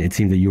early on, it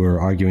seemed that you were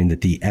arguing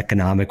that the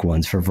economic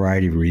ones, for a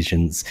variety of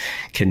reasons,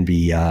 can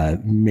be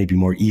maybe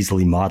more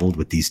easily modeled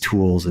with these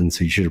tools, and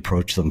so you should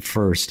approach them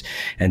first,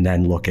 and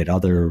then look at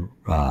other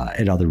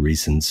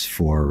reasons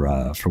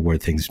for where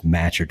things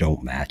match or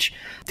don't match.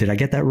 Did I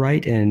get that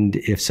right? And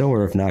if so,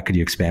 or if not, could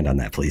you expand on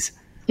that, please?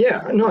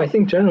 Yeah, no, I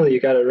think generally you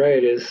got it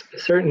right.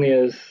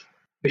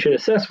 We should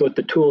assess what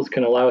the tools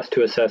can allow us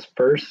to assess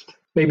first.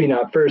 Maybe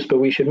not first, but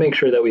we should make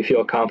sure that we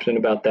feel confident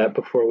about that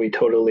before we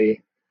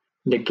totally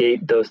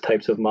negate those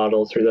types of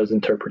models or those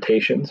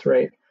interpretations,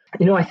 right?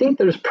 I think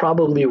there's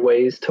probably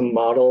ways to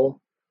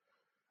model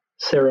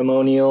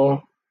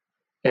ceremonial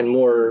and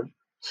more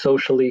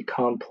socially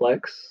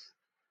complex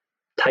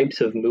types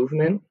of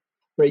movement,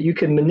 right? You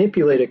could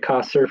manipulate a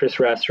cost surface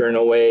raster in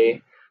a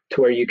way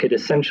to where you could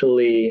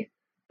essentially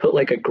put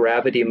like a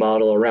gravity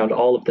model around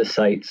all of the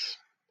sites,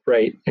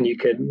 right? And you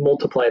could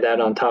multiply that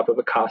on top of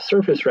a cost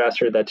surface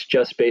raster that's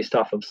just based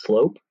off of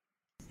slope.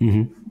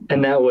 Mm-hmm.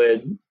 And that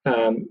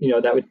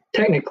would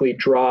technically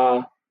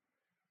draw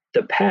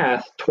the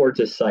path towards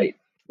a site,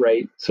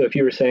 right? So if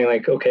you were saying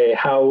like, okay,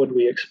 how would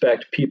we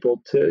expect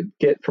people to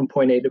get from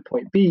point A to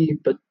point B,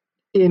 but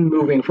in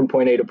moving from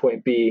point A to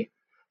point B,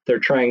 they're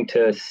trying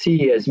to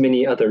see as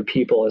many other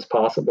people as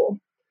possible,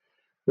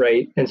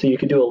 right? And so you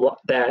could do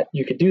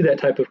that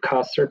type of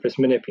cost surface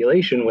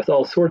manipulation with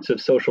all sorts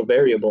of social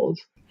variables.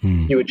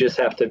 You would just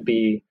have to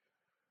be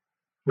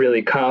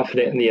really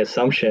confident in the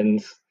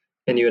assumptions,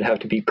 and you would have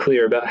to be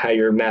clear about how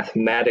you're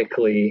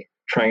mathematically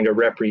trying to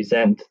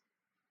represent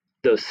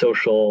those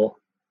social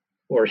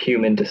or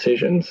human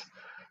decisions,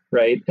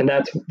 right? And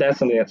that's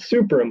something that's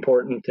super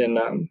important. And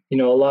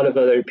a lot of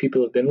other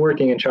people have been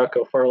working in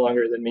Chaco far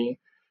longer than me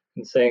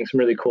and saying some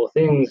really cool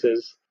things,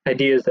 is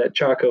ideas that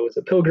Chaco is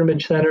a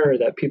pilgrimage center, or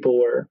that people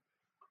were,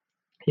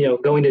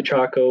 going to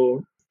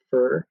Chaco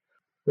for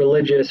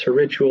religious or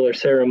ritual or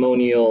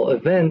ceremonial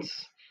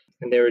events,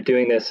 and they were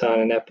doing this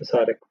on an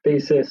episodic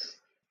basis.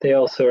 they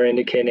also are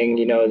indicating,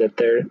 that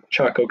their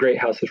Chaco great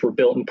houses were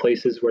built in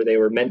places where they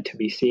were meant to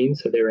be seen.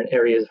 So they were in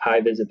areas of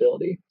high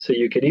visibility. So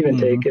you could even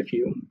take, if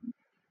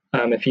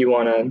you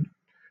want to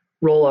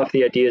roll off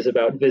the ideas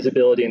about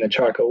visibility in the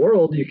Chaco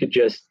world, you could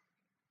just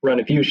run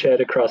a view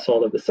shed across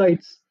all of the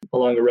sites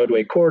along a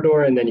roadway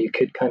corridor, and then you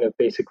could kind of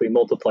basically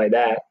multiply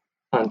that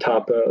on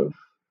top of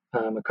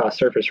a cost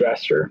surface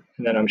raster.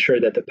 And then I'm sure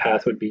that the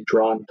path would be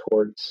drawn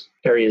towards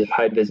areas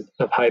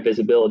of high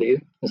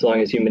visibility as long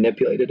as you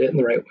manipulated it in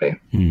the right way.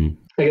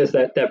 I guess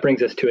that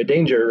brings us to a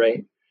danger,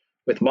 right?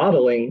 With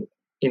modeling,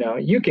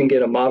 you can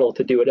get a model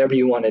to do whatever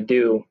you want to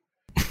do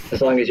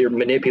as long as you're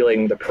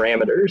manipulating the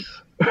parameters,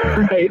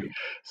 right?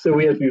 So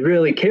we have to be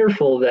really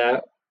careful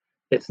that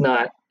it's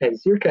not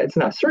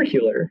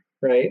circular,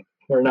 right?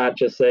 We're not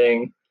just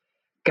saying,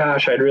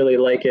 gosh, I'd really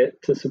like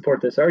it to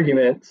support this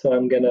argument, so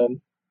I'm going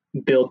to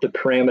build the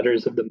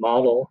parameters of the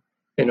model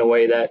in a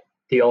way that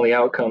the only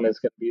outcome is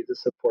going to be to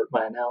support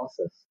my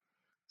analysis.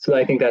 So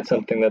I think that's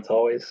something that's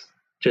always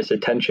just a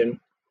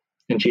tension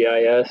in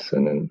GIS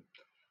and in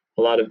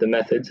a lot of the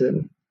methods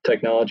and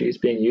technologies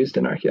being used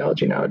in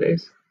archaeology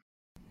nowadays.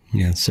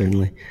 Yeah,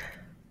 certainly.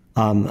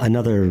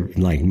 Another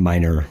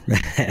minor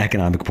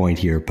economic point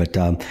here, but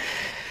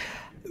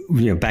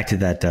back to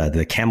that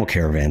the camel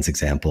caravans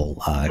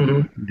example.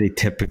 They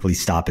typically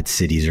stop at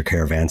cities or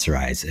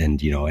caravanserais,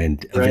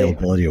 and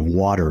availability of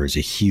water is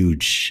a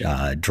huge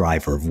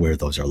driver of where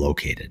those are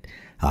located,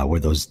 where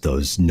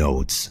those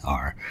nodes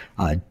are.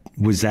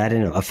 Was that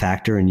a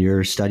factor in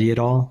your study at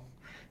all?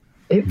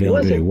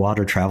 Availability of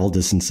water, travel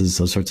distances,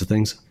 those sorts of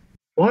things.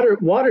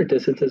 Water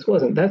distances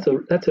wasn't.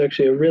 That's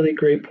actually a really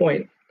great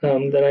point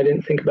that I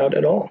didn't think about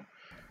at all.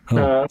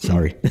 Oh,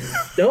 sorry.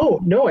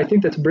 No, I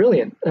think that's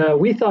brilliant.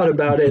 We thought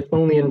about it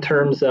only in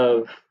terms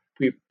of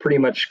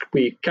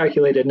we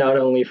calculated not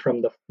only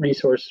from the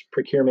resource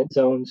procurement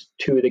zones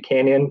to the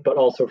canyon, but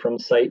also from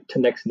site to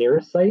next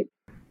nearest site.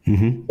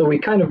 So we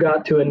kind of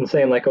got to it and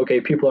saying okay,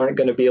 people aren't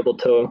going to be able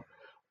to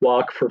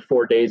walk for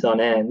 4 days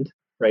on end,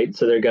 right?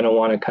 So they're going to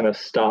want to kind of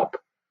stop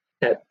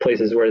at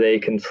places where they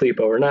can sleep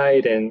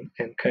overnight and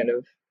kind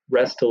of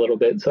rest a little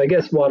bit. So I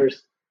guess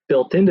water's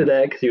built into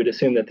that because you would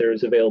assume that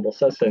there's available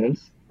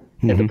sustenance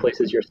at the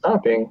places you're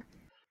stopping,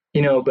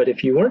 but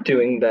if you weren't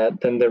doing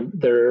that, then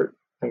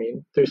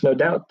there's no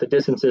doubt the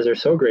distances are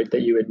so great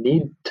that you would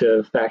need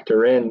to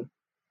factor in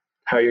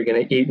how you're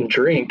going to eat and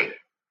drink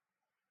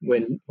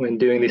when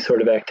doing these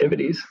sort of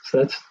activities.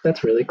 So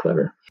that's really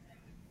clever.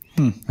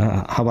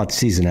 How about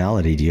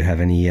seasonality? Do you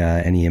have any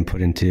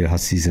input into how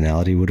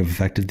seasonality would have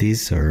affected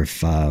these, or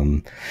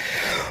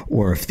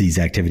if these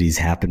activities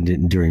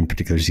happened during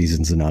particular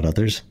seasons and not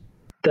others?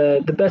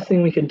 The best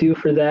thing we could do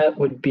for that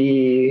would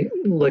be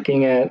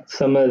looking at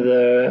some of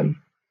the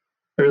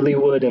early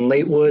wood and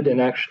late wood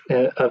and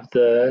of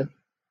the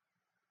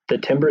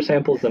timber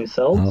samples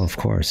themselves. Oh, of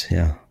course,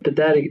 yeah. But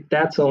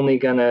that's only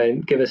going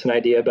to give us an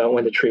idea about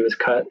when the tree was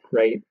cut,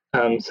 right?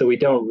 So we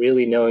don't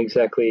really know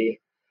exactly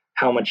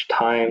how much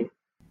time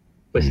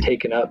was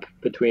taken up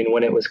between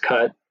when it was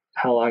cut,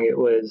 how long it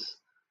was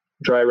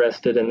dry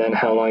rested, and then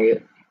how long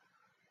it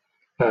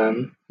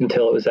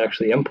until it was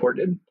actually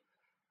imported.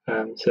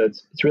 So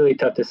it's really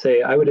tough to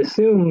say. I would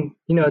assume,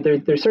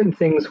 there's certain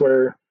things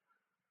where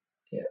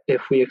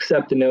if we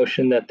accept the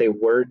notion that they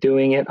were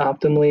doing it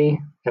optimally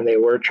and they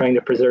were trying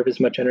to preserve as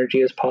much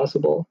energy as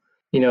possible,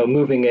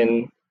 moving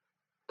in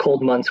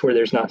cold months where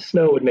there's not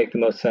snow would make the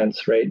most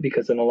sense, right?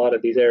 Because in a lot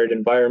of these arid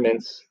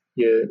environments,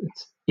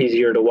 it's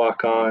easier to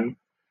walk on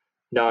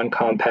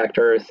non-compact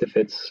earth. If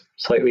it's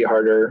slightly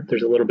harder,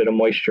 there's a little bit of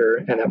moisture,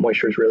 and that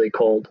moisture is really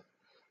cold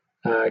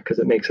because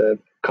it makes a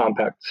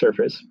compact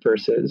surface,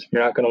 versus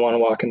you're not going to want to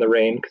walk in the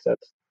rain because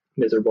that's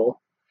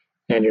miserable,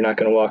 and you're not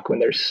going to walk when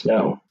there's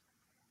snow.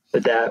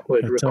 But that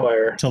would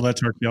require... Tell that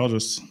to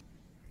archaeologists.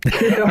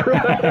 Yeah,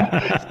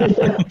 right.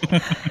 Yeah,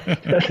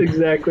 that's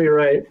exactly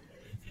right.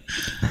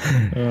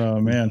 Oh,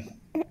 man.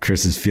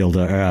 Chris's field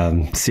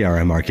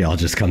CRM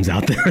archaeologist comes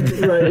out there.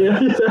 Right,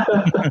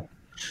 yeah.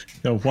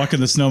 Yo, walk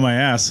in the snow my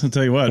ass, I'll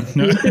tell you what.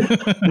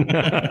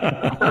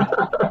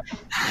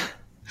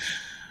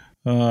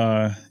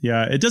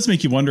 Yeah, it does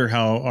make you wonder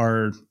how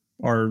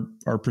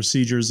our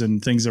procedures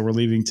and things that we're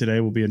leaving today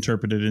will be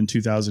interpreted in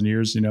 2,000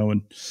 years,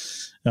 and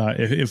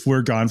if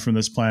we're gone from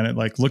this planet,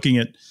 like looking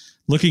at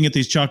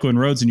these Chacoan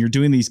roads, and you're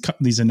doing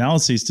these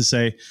analyses to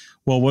say,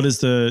 well, what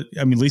is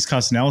least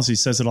cost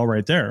analysis says it all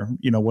right there.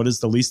 What is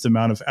the least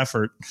amount of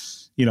effort,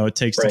 it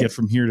takes to get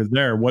from here to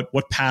there?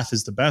 What path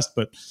is the best?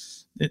 But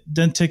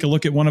then take a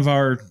look at one of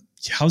our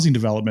housing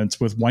developments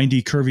with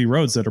windy, curvy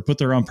roads that are put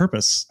there on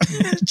purpose,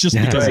 just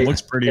because it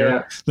looks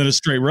prettier than a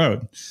straight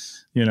road,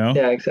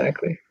 Yeah,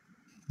 exactly.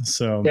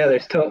 So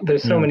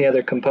there's so many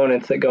other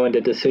components that go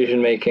into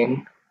decision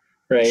making,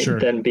 right? Sure.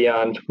 Then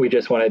beyond we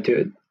just want to do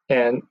it.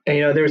 And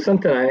there was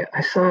something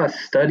I saw a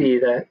study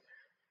that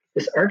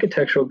this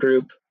architectural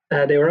group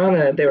they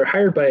were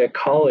hired by a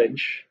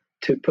college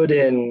to put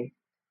in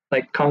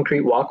like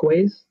concrete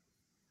walkways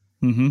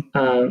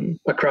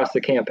across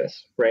the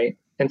campus, right?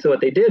 And so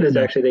what they did is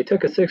actually they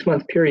took a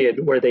 6-month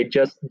period where they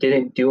just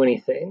didn't do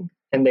anything,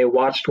 and they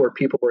watched where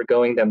people were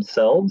going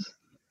themselves.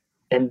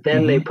 And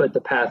then they put the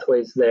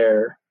pathways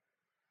there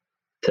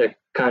to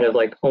kind of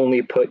like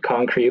only put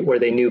concrete where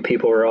they knew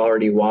people were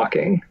already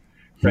walking,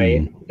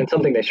 right? And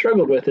something they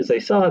struggled with is they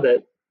saw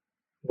that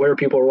where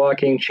people were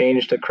walking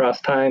changed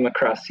across time,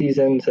 across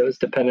seasons. It was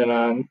dependent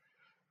on,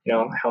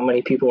 how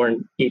many people were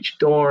in each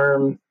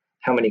dorm,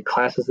 how many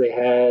classes they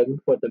had,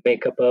 what the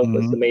makeup of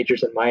was the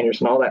majors and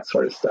minors and all that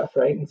sort of stuff,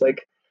 right? It's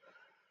like,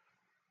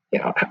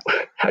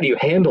 how do you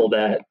handle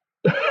that?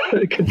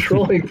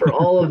 Controlling for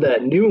all of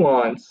that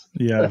nuance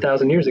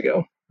 1,000 years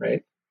ago,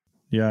 right?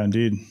 Yeah,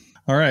 indeed.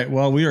 All right.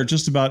 Well, we are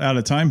just about out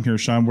of time here,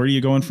 Sean. Where are you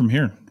going from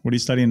here? What are you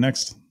studying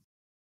next?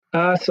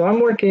 So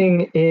I'm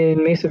working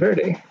in Mesa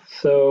Verde.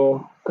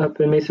 So up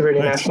in Mesa Verde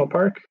National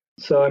Park.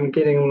 So I'm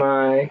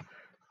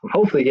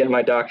hopefully getting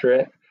my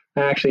doctorate.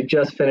 I actually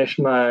just finished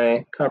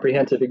my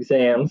comprehensive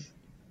exams.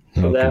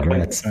 So that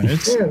congrats.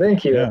 Yeah,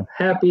 thank you. Yeah.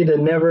 Happy to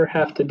never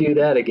have to do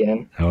that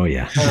again. Oh,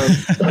 yeah.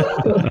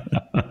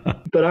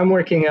 But I'm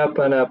working up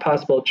on a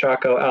possible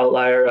Chaco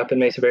outlier up in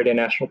Mesa Verde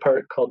National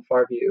Park called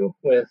Farview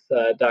with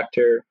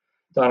Dr.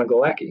 Donna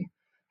Glowacki.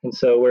 And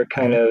so we're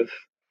kind of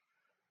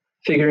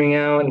figuring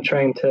out and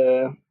trying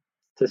to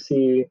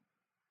see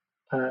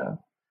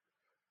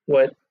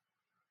what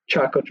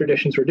Chaco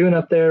traditions we're doing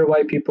up there.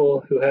 White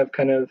people who have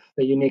kind of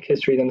a unique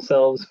history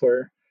themselves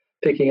were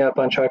picking up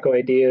on Chaco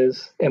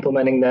ideas,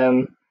 implementing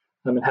them,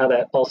 and how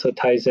that also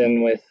ties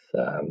in with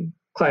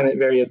climate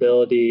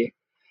variability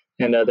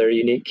and other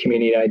unique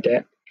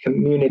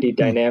community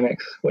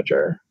dynamics, which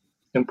are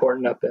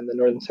important up in the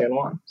northern San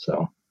Juan.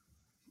 So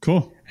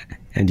cool.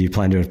 And do you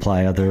plan to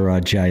apply other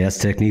GIS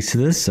techniques to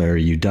this? Are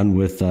you done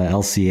with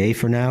LCA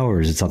for now, or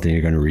is it something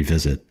you're going to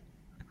revisit?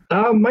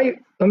 I might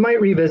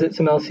revisit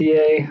some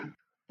LCA.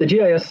 The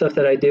GIS stuff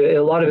that I do,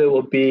 a lot of it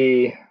will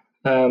be,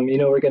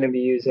 we're going to be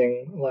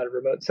using a lot of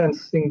remote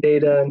sensing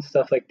data and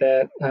stuff like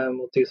that.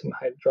 We'll do some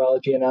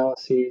hydrology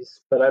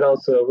analyses, but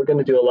we're going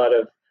to do a lot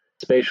of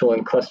spatial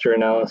and cluster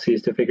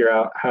analyses to figure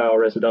out how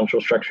residential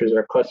structures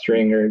are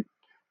clustering or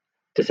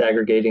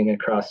disaggregating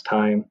across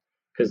time,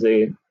 because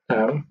there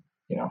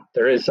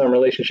is some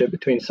relationship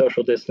between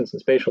social distance and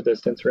spatial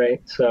distance,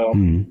 right? So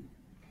going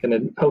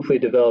to hopefully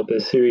develop a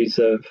series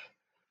of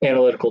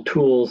analytical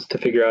tools to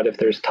figure out if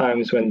there's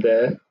times when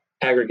the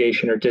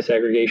aggregation or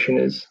disaggregation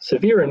is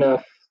severe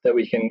enough that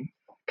we can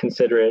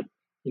consider it,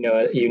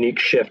 a unique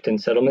shift in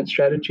settlement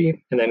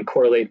strategy, and then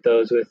correlate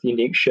those with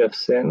unique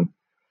shifts in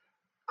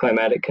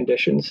climatic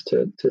conditions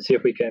to see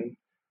if we can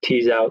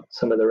tease out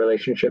some of the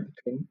relationship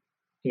between,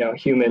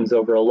 humans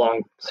over a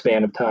long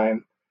span of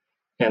time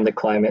and the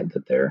climate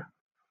that they're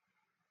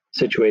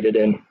situated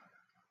in.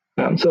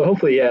 So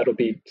hopefully, it'll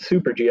be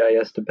super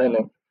GIS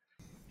dependent.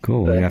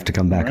 Cool. But you have to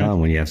come back on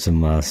when you have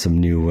some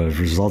new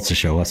results to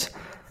show us.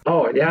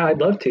 Oh, yeah,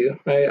 I'd love to.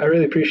 I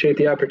really appreciate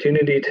the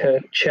opportunity to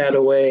chat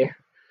away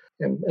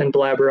and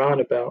blabber on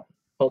about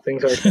all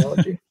things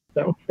archaeology.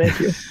 So thank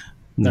you.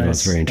 No,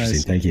 that's very interesting.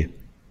 Nice. Thank you.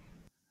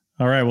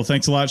 All right. Well,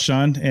 thanks a lot,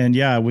 Sean. And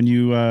yeah, when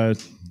you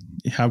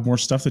have more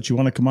stuff that you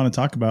want to come on and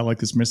talk about, like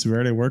this Mesa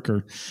Verde work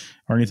or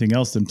anything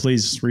else, then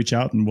please reach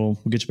out and we'll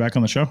get you back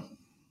on the show.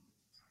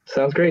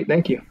 Sounds great.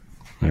 Thank you.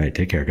 All right.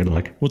 Take care. Good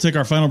luck. We'll take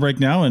our final break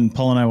now, and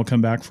Paul and I will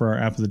come back for our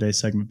App of the Day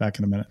segment back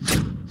in a minute.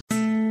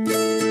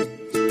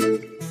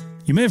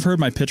 You may have heard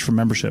my pitch for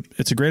membership.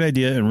 It's a great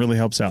idea and really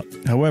helps out.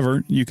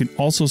 However, you can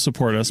also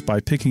support us by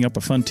picking up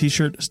a fun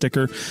t-shirt,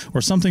 sticker,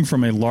 or something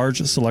from a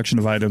large selection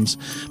of items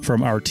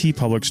from our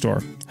TeePublic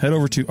store. Head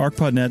over to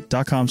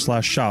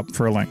arcpodnet.com/shop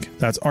for a link.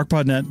 That's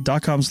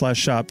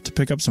arcpodnet.com/shop to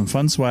pick up some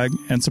fun swag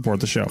and support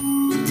the show.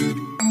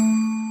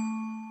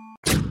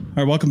 All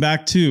right, welcome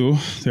back to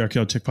the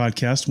Archaeology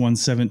Podcast.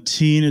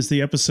 117 is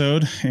the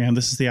episode, and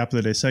this is the App of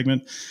the Day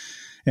segment.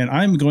 And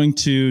I'm going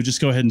to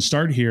just go ahead and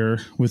start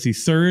here with the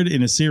third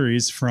in a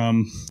series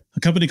from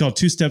a company called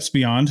Two Steps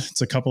Beyond.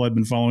 It's a couple I've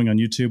been following on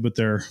YouTube with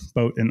their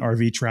boat and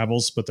RV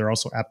travels, but they're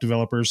also app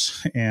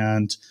developers.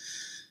 And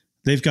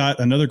they've got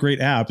another great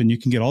app, and you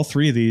can get all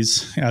three of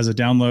these as a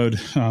download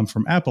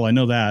from Apple. I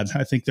know that.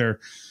 I think they're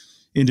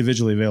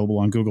individually available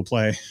on Google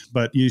Play,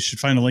 but you should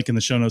find a link in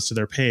the show notes to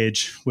their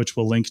page, which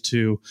will link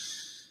to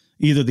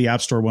either the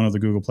App Store one or the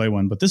Google Play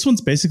one. But this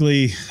one's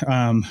basically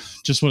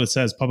just what it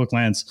says, public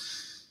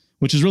lands,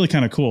 which is really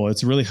kind of cool.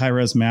 It's a really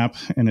high-res map,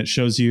 and it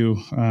shows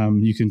you,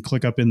 you can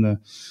click up in the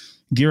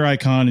gear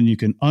icon and you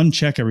can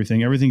uncheck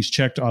everything. Everything's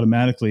checked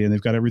automatically, and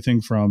they've got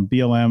everything from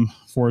BLM,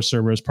 Forest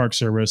Service, Park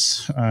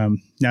Service,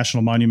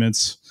 National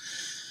Monuments,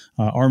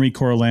 Army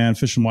Corps of Land,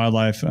 Fish and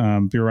Wildlife,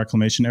 Bureau of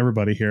Reclamation,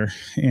 everybody here.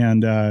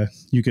 And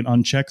you can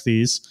uncheck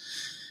these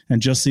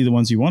and just see the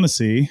ones you want to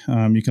see.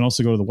 You can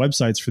also go to the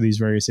websites for these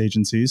various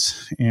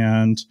agencies.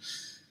 And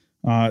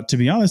to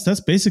be honest, that's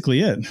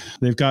basically it.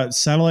 They've got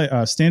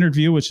satellite standard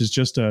view, which is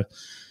just a,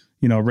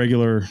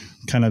 regular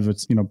kind of,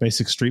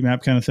 basic street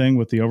map kind of thing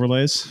with the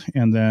overlays,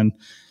 and then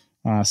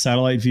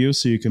satellite view.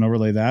 So you can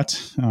overlay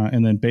that.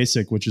 And then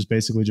basic, which is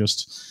basically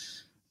just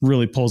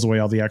really pulls away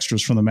all the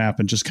extras from the map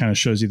and just kind of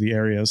shows you the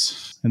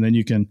areas. And then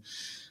you can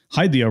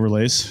hide the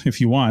overlays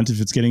if you want,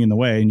 if it's getting in the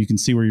way, and you can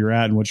see where you're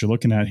at and what you're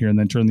looking at here, and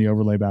then turn the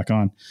overlay back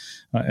on.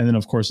 And then,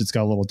 of course, it's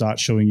got a little dot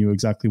showing you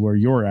exactly where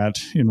you're at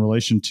in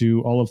relation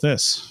to all of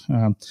this.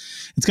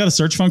 It's got a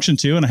search function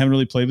too, and I haven't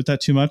really played with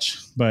that too much,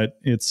 but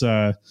it's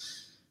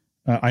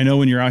I know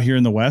when you're out here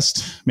in the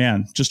West,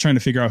 man, just trying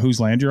to figure out whose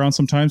land you're on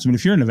sometimes. I mean,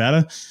 if you're in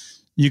Nevada,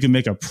 you can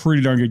make a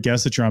pretty darn good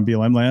guess that you're on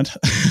BLM land,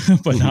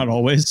 but not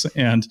always.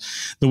 And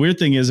the weird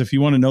thing is, if you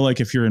want to know, like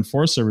if you're in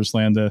Forest Service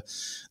land,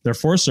 their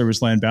Forest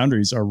Service land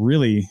boundaries are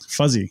really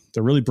fuzzy.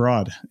 They're really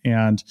broad.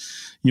 And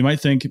you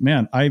might think,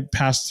 man, I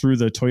passed through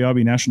the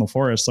Toyabe National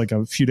Forest like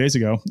a few days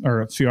ago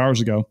or a few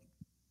hours ago.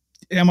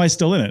 Am I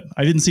still in it?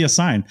 I didn't see a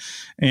sign.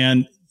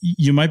 And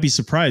you might be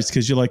surprised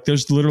because you're like,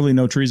 there's literally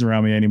no trees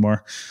around me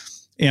anymore.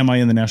 Am I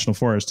in the national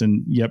forest?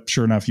 And yep,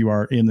 sure enough, you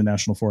are in the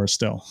national forest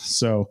still.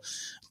 So,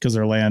 because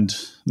their land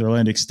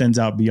extends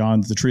out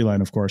beyond the tree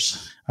line, of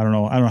course. I don't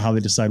know how they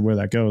decide where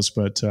that goes,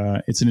 but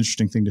it's an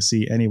interesting thing to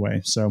see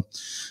anyway. So,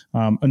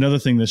 another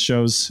thing this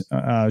shows,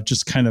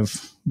 just kind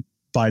of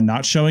by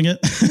not showing it,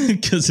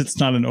 because it's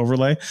not an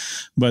overlay,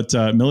 but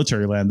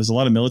military land. There's a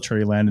lot of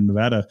military land in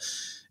Nevada.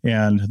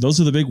 And those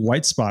are the big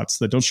white spots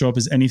that don't show up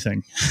as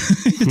anything.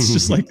 It's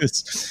just like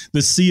this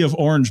sea of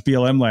orange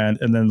BLM land,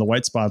 and then the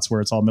white spots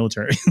where it's all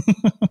military.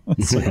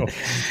 So,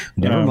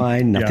 never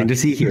mind, nothing to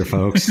see here,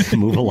 folks.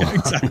 Move along.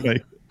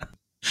 Exactly.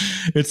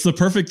 It's the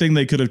perfect thing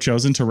they could have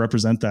chosen to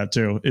represent that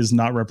too, is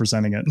not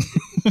representing it.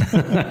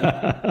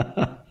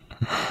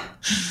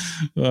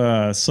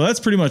 So that's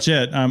pretty much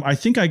it. I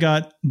think I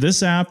got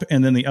this app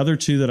and then the other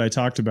two that I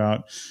talked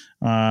about,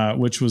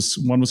 which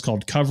one was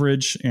called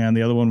Coverage and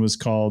the other one was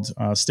called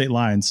State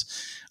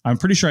Lines. I'm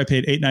pretty sure I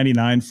paid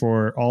 $8.99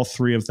 for all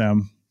three of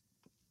them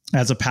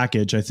as a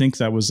package. I think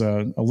that was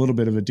a little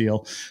bit of a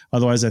deal.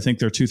 Otherwise, I think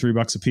they're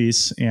 $2-3 a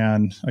piece.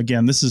 And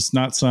again, this is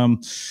not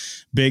some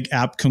big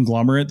app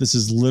conglomerate. This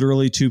is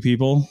literally two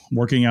people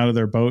working out of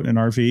their boat and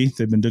RV.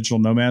 They've been digital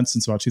nomads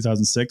since about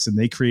 2006, and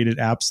they created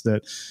apps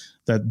that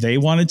they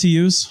wanted to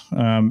use,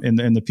 and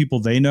the people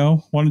they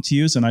know wanted to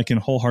use, and I can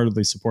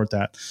wholeheartedly support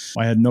that.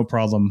 I had no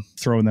problem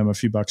throwing them a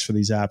few bucks for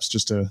these apps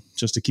just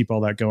to keep all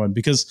that going,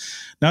 because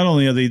not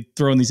only are they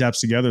throwing these apps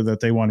together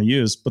that they want to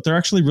use, but they're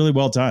actually really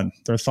well done.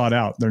 They're thought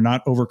out. They're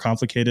not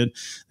overcomplicated.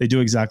 They do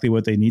exactly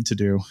what they need to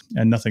do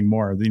and nothing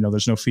more. You know,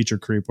 there's no feature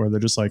creep where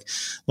they're just like,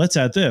 let's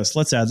add this,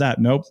 let's add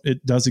that. Nope,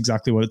 it does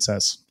exactly what it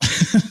says.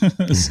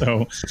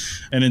 So,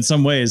 and in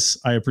some ways,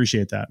 I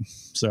appreciate that.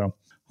 So.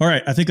 All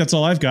right. I think that's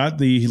all I've got.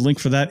 The link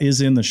for that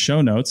is in the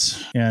show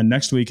notes. And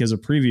next week as a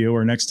preview,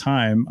 or next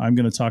time, I'm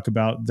going to talk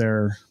about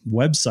their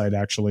website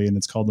actually, and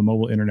it's called the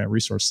Mobile Internet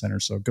Resource Center.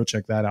 So go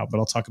check that out,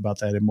 but I'll talk about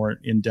that in more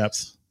in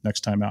depth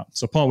next time out.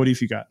 So Paul, what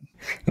have you got?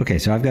 Okay,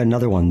 so I've got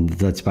another one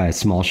that's by a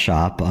small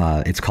shop.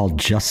 It's called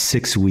Just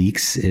 6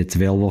 Weeks. It's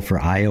available for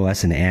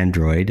iOS and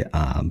Android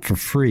for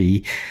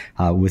free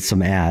with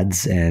some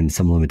ads and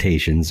some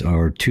limitations,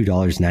 or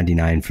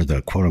 $2.99 for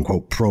the quote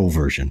unquote pro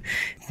version.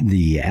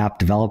 The app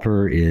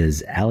developer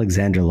is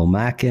Alexander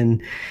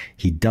Lomakin.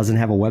 He doesn't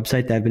have a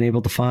website that I've been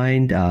able to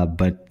find,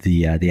 but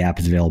the app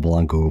is available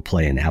on Google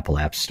Play and Apple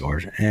App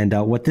Stores. And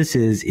what this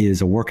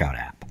is a workout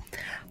app.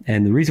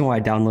 And the reason why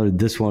I downloaded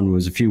this one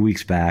was a few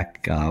weeks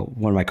back.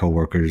 One of my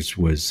coworkers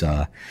was,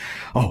 in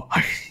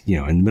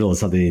the middle of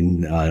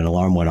something, an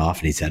alarm went off,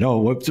 and he said, "Oh,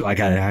 whoops! I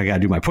gotta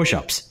do my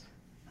push-ups."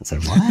 I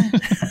said,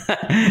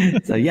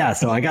 "What?"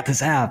 So I got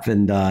this app,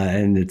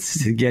 and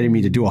it's getting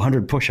me to do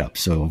 100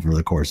 push-ups over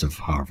the course of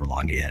however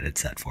long he had it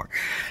set for.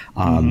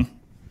 Not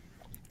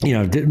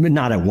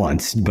at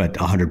once, but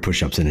 100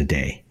 push-ups in a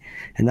day.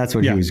 And that's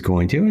what he was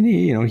going to. And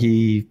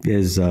he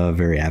is a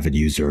very avid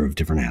user of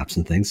different apps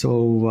and things.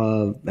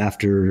 So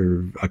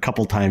after a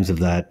couple times of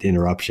that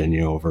interruption,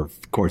 over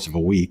the course of a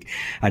week,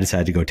 I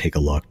decided to go take a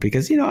look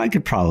because, I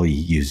could probably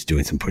use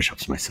doing some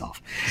push-ups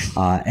myself.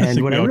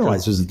 And what I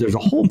realized was that there's a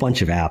whole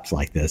bunch of apps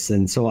like this.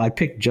 And so I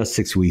picked Just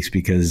 6 Weeks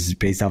because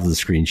based off of the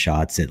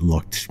screenshots, it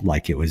looked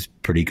like it was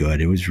pretty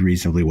good. It was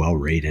reasonably well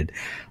rated.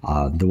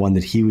 The one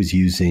that he was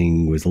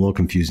using was a little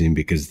confusing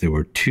because there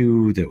were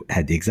two that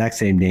had the exact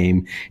same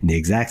name and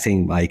the exact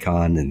same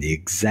icon and the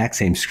exact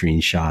same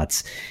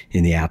screenshots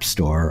in the App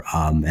Store.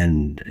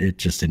 And it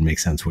just didn't make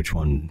sense which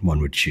one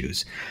would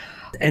choose.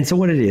 And so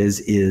what it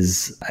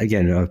is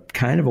again, a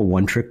kind of a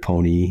one-trick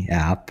pony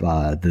app.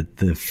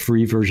 The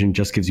free version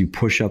just gives you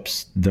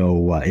push-ups,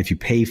 though if you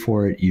pay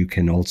for it, you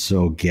can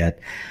also get,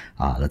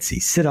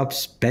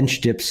 sit-ups,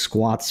 bench dips,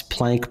 squats,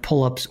 plank,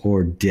 pull-ups,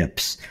 or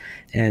dips.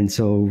 And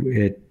so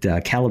it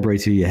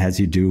calibrates you, it has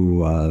you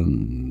do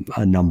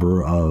a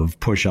number of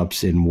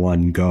push-ups in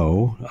one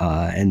go,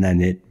 and then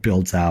it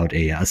builds out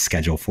a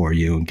schedule for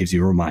you and gives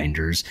you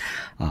reminders.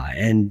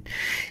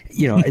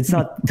 It's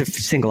not to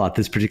single out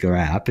this particular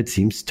app. It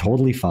seems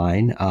totally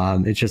fine.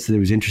 It's just that it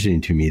was interesting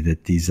to me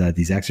that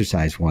these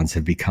exercise ones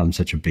have become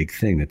such a big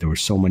thing, that there were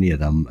so many of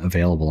them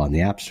available on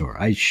the App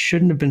Store. I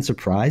shouldn't have been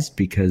surprised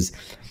because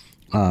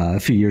a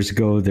few years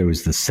ago, there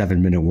was the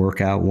 7-minute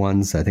workout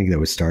ones. I think that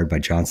was started by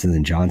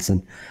Johnson &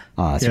 Johnson.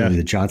 Certainly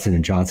the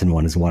Johnson & Johnson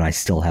one is one I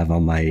still have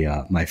on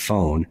my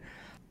phone.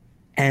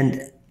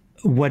 And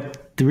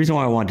the reason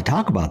why I wanted to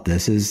talk about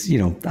this is,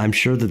 I'm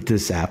sure that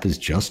this app is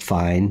just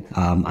fine.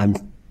 I'm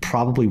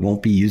probably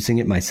won't be using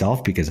it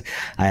myself because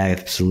I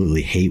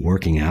absolutely hate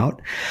working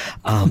out.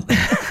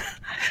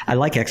 I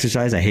like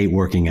exercise. I hate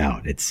working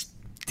out. It's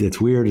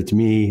weird. It's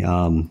me.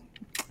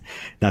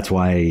 That's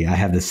why I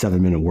have this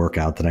 7-minute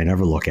workout that I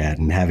never look at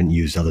and haven't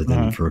used other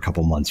than for a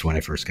couple months when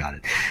I first got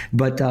it.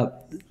 But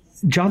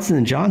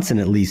Johnson & Johnson,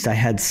 at least, I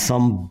had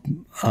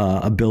some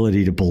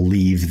ability to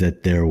believe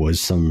that there was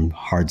some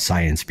hard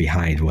science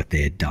behind what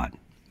they had done.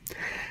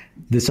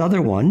 This other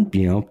one,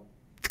 the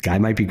guy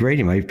might be great.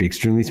 He might be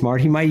extremely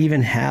smart. He might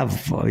even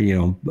have,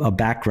 a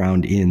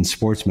background in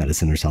sports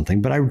medicine or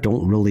something, but I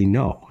don't really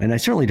know. And I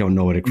certainly don't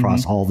know it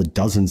across all the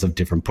dozens of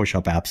different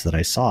push-up apps that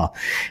I saw.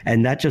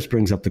 And that just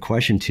brings up the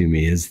question to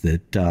me is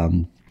that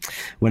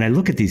when I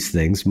look at these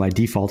things, my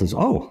default is,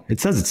 it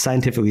says it's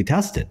scientifically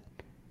tested.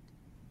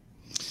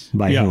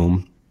 By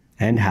whom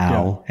and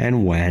how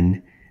and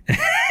when.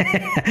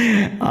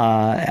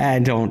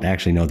 I don't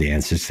actually know the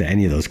answers to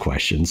any of those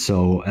questions.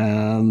 So,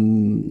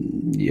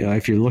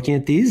 if you're looking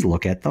at these,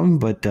 look at them,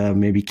 but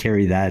maybe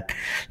carry that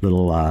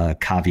little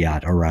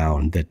caveat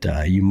around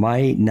that you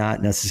might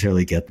not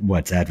necessarily get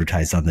what's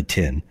advertised on the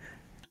tin.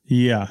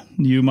 Yeah,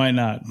 you might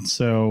not.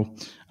 So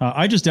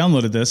I just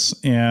downloaded this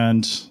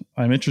and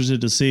I'm interested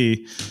to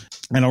see,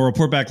 and I'll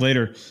report back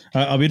later.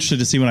 I'll be interested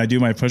to see when I do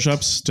my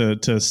push-ups to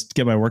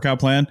get my workout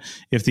plan,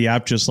 if the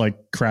app just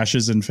like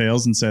crashes and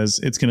fails and says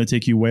it's going to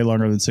take you way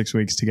longer than 6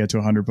 weeks to get to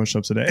 100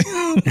 push-ups a day.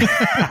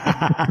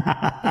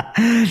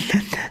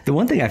 The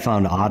one thing I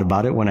found odd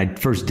about it when I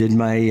first did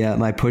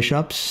my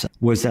push-ups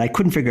was that I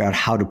couldn't figure out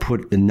how to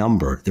put the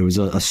number. There was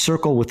a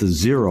circle with a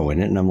 0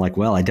 in it, and I'm like,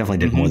 well, I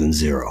definitely did more than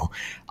 0.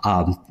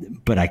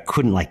 But I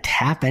couldn't like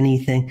tap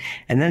anything.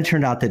 And then it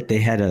turned out that they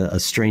had a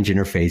strange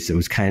interface that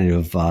was kind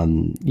of,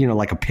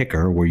 like a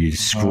picker where you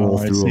scroll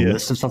through a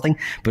list of something,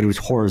 but it was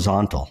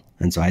horizontal.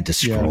 And so I had to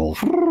scroll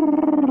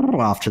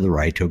off to the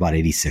right to about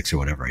 86 or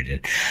whatever I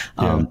did.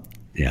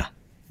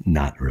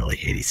 Not really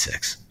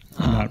 86.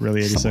 Not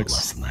really 86. Somewhat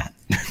less than that.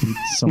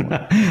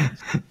 Somewhat.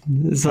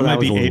 So that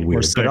was a little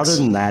weird. But other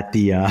than that,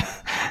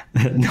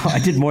 no, I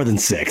did more than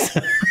 6.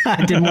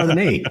 I did more than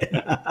 8.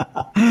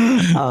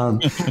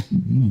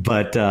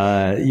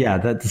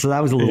 So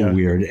that was a little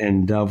weird.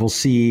 And we'll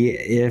see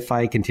if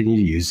I continue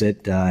to use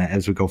it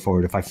as we go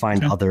forward. If I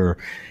find other,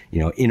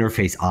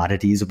 interface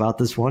oddities about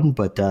this one,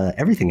 but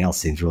everything else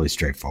seems really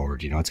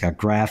straightforward. It's got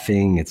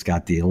graphing, it's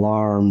got the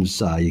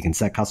alarms. You can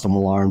set custom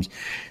alarms.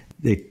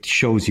 It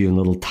shows you in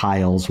little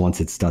tiles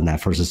once it's done that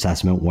first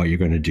assessment what you're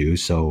going to do.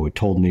 So it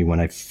told me when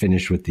I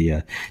finished with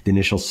the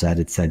initial set,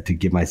 it said to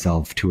give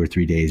myself 2 or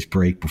 3 days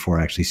break before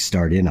I actually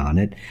start in on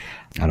it.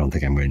 I don't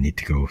think I'm going to need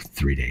to go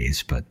 3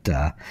 days, but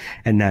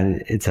and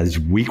then it says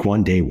week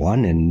 1, day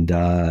 1, and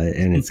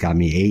it's got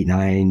me 8,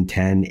 9,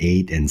 10,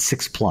 8, and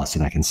 6 plus,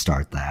 and I can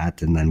start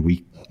that. And then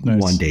week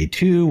 1, day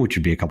 2, which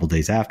would be a couple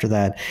days after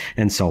that,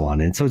 and so on.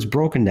 And so it's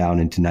broken down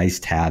into nice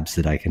tabs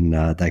that I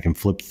can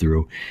flip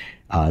through.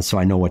 So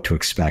I know what to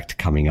expect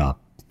coming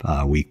up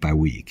week by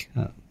week.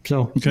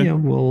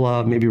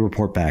 We'll maybe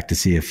report back to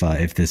see if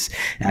this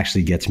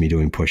actually gets me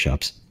doing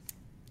push-ups.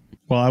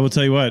 Well, I will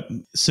tell you what,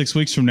 6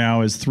 weeks from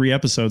now is 3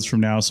 episodes from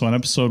now. So on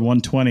episode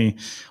 120,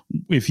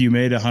 if you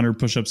made 100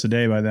 push-ups a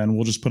day by then,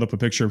 we'll just put up a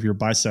picture of your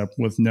bicep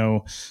with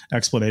no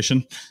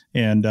explanation,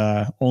 and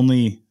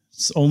only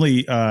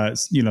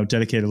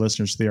dedicated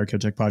listeners to the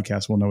Archaeotech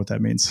podcast will know what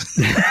that means.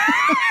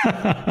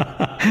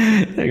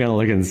 They're going to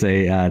look and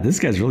say, this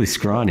guy's really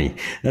scrawny.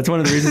 That's one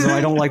of the reasons why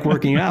I don't like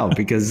working out,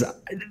 because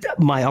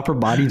my upper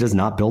body does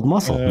not build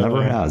muscle.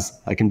 Never has.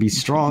 I can be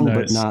strong,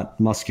 but not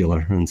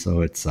muscular. And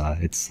so it's a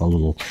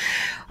little,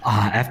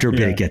 after a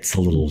bit, it gets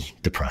a little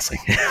depressing.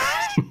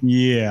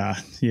 Yeah.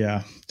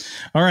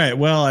 All right.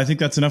 Well, I think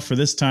that's enough for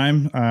this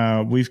time.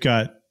 We've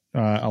got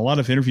a lot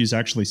of interviews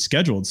actually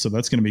scheduled, so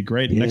that's going to be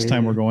great. Next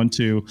time we're going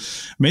to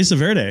Mesa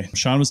Verde.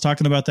 Sean was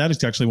talking about that.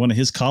 It's actually one of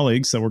his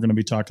colleagues that we're going to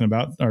be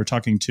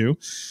talking to.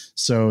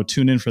 So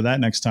tune in for that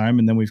next time.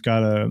 And then we've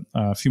got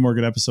a few more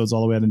good episodes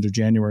all the way out into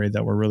January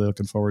that we're really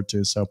looking forward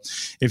to. So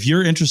if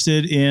you're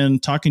interested in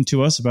talking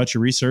to us about your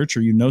research,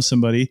 or you know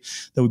somebody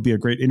that would be a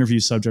great interview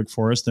subject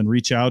for us, then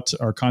reach out.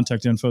 Our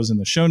contact info is in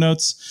the show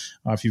notes.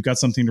 If you've got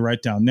something to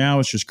write down now,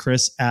 it's just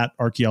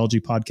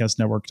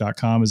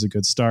chris@archaeologypodcastnetwork.com is a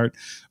good start.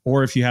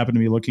 Or if you happen to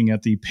be looking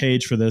at the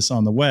page for this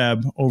on the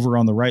web, over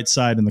on the right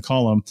side in the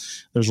column,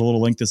 there's a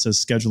little link that says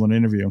schedule an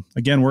interview.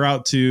 Again, we're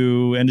out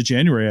to end of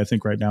January, I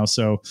think, right now.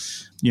 So,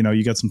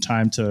 you got some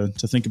time to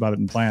think about it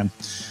and plan.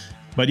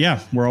 But yeah,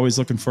 we're always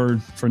looking for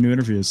new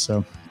interviews.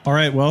 So, all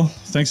right. Well,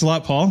 thanks a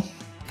lot, Paul.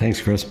 Thanks,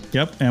 Chris.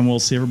 Yep. And we'll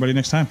see everybody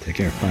next time. Take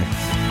care. Bye.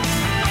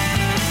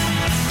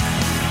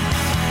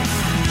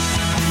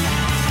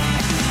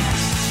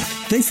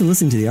 Thanks for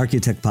listening to the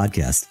Archaeotech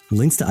podcast.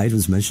 Links to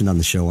items mentioned on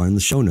the show are in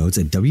the show notes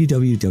at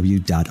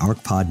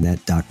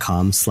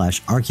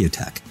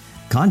www.arcpodnet.com/archaeotech.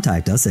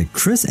 Contact us at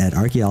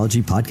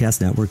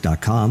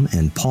chris@archaeologypodcastnetwork.com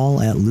and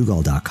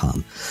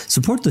paul@lugal.com.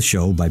 Support the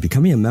show by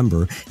becoming a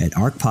member at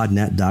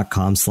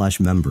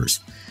arcpodnet.com/members.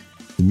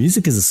 The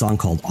music is a song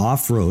called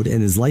Off Road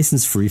and is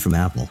license free from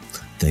Apple.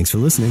 Thanks for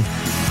listening.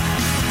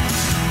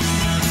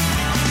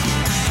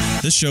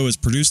 This show is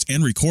produced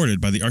and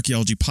recorded by the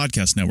Archaeology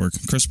Podcast Network,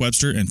 Chris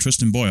Webster and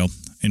Tristan Boyle,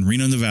 in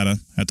Reno, Nevada,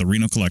 at the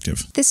Reno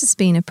Collective. This has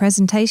been a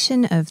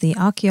presentation of the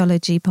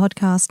Archaeology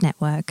Podcast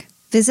Network.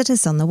 Visit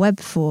us on the web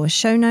for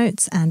show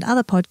notes and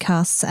other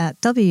podcasts at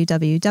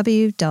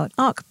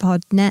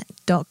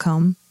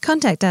www.archpodnet.com.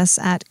 Contact us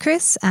at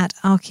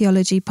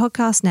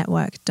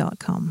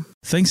chris@archaeologypodcastnetwork.com.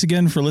 Thanks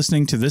again for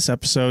listening to this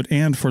episode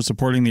and for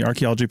supporting the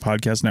Archaeology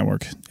Podcast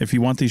Network. If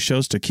you want these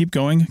shows to keep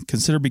going,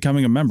 consider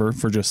becoming a member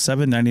for just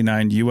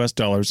 $7.99 US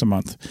a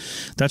month.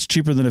 That's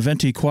cheaper than a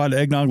venti quad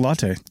eggnog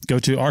latte. Go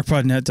to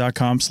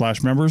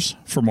archpodnet.com/members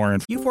for more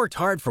info. You've worked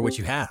hard for what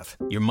you have.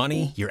 Your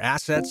money, your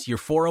assets, your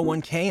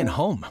 401k, and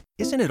home.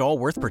 Isn't it all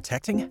worth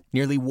protecting?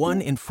 Nearly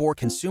 1 in 4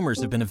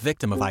 consumers have been a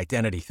victim of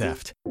identity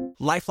theft.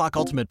 LifeLock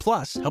Ultimate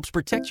Plus helps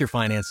protect your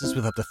finances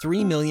with up to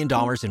 $3 million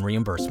in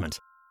reimbursement.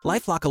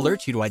 LifeLock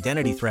alerts you to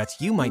identity threats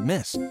you might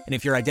miss. And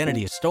if your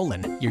identity is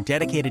stolen, your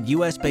dedicated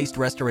U.S.-based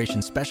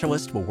restoration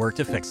specialist will work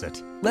to fix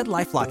it. Let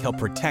LifeLock help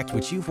protect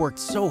what you've worked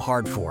so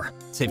hard for.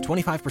 Save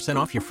 25%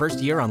 off your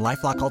first year on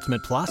LifeLock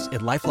Ultimate Plus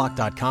at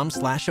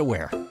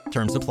LifeLock.com/aware.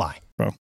 Terms apply.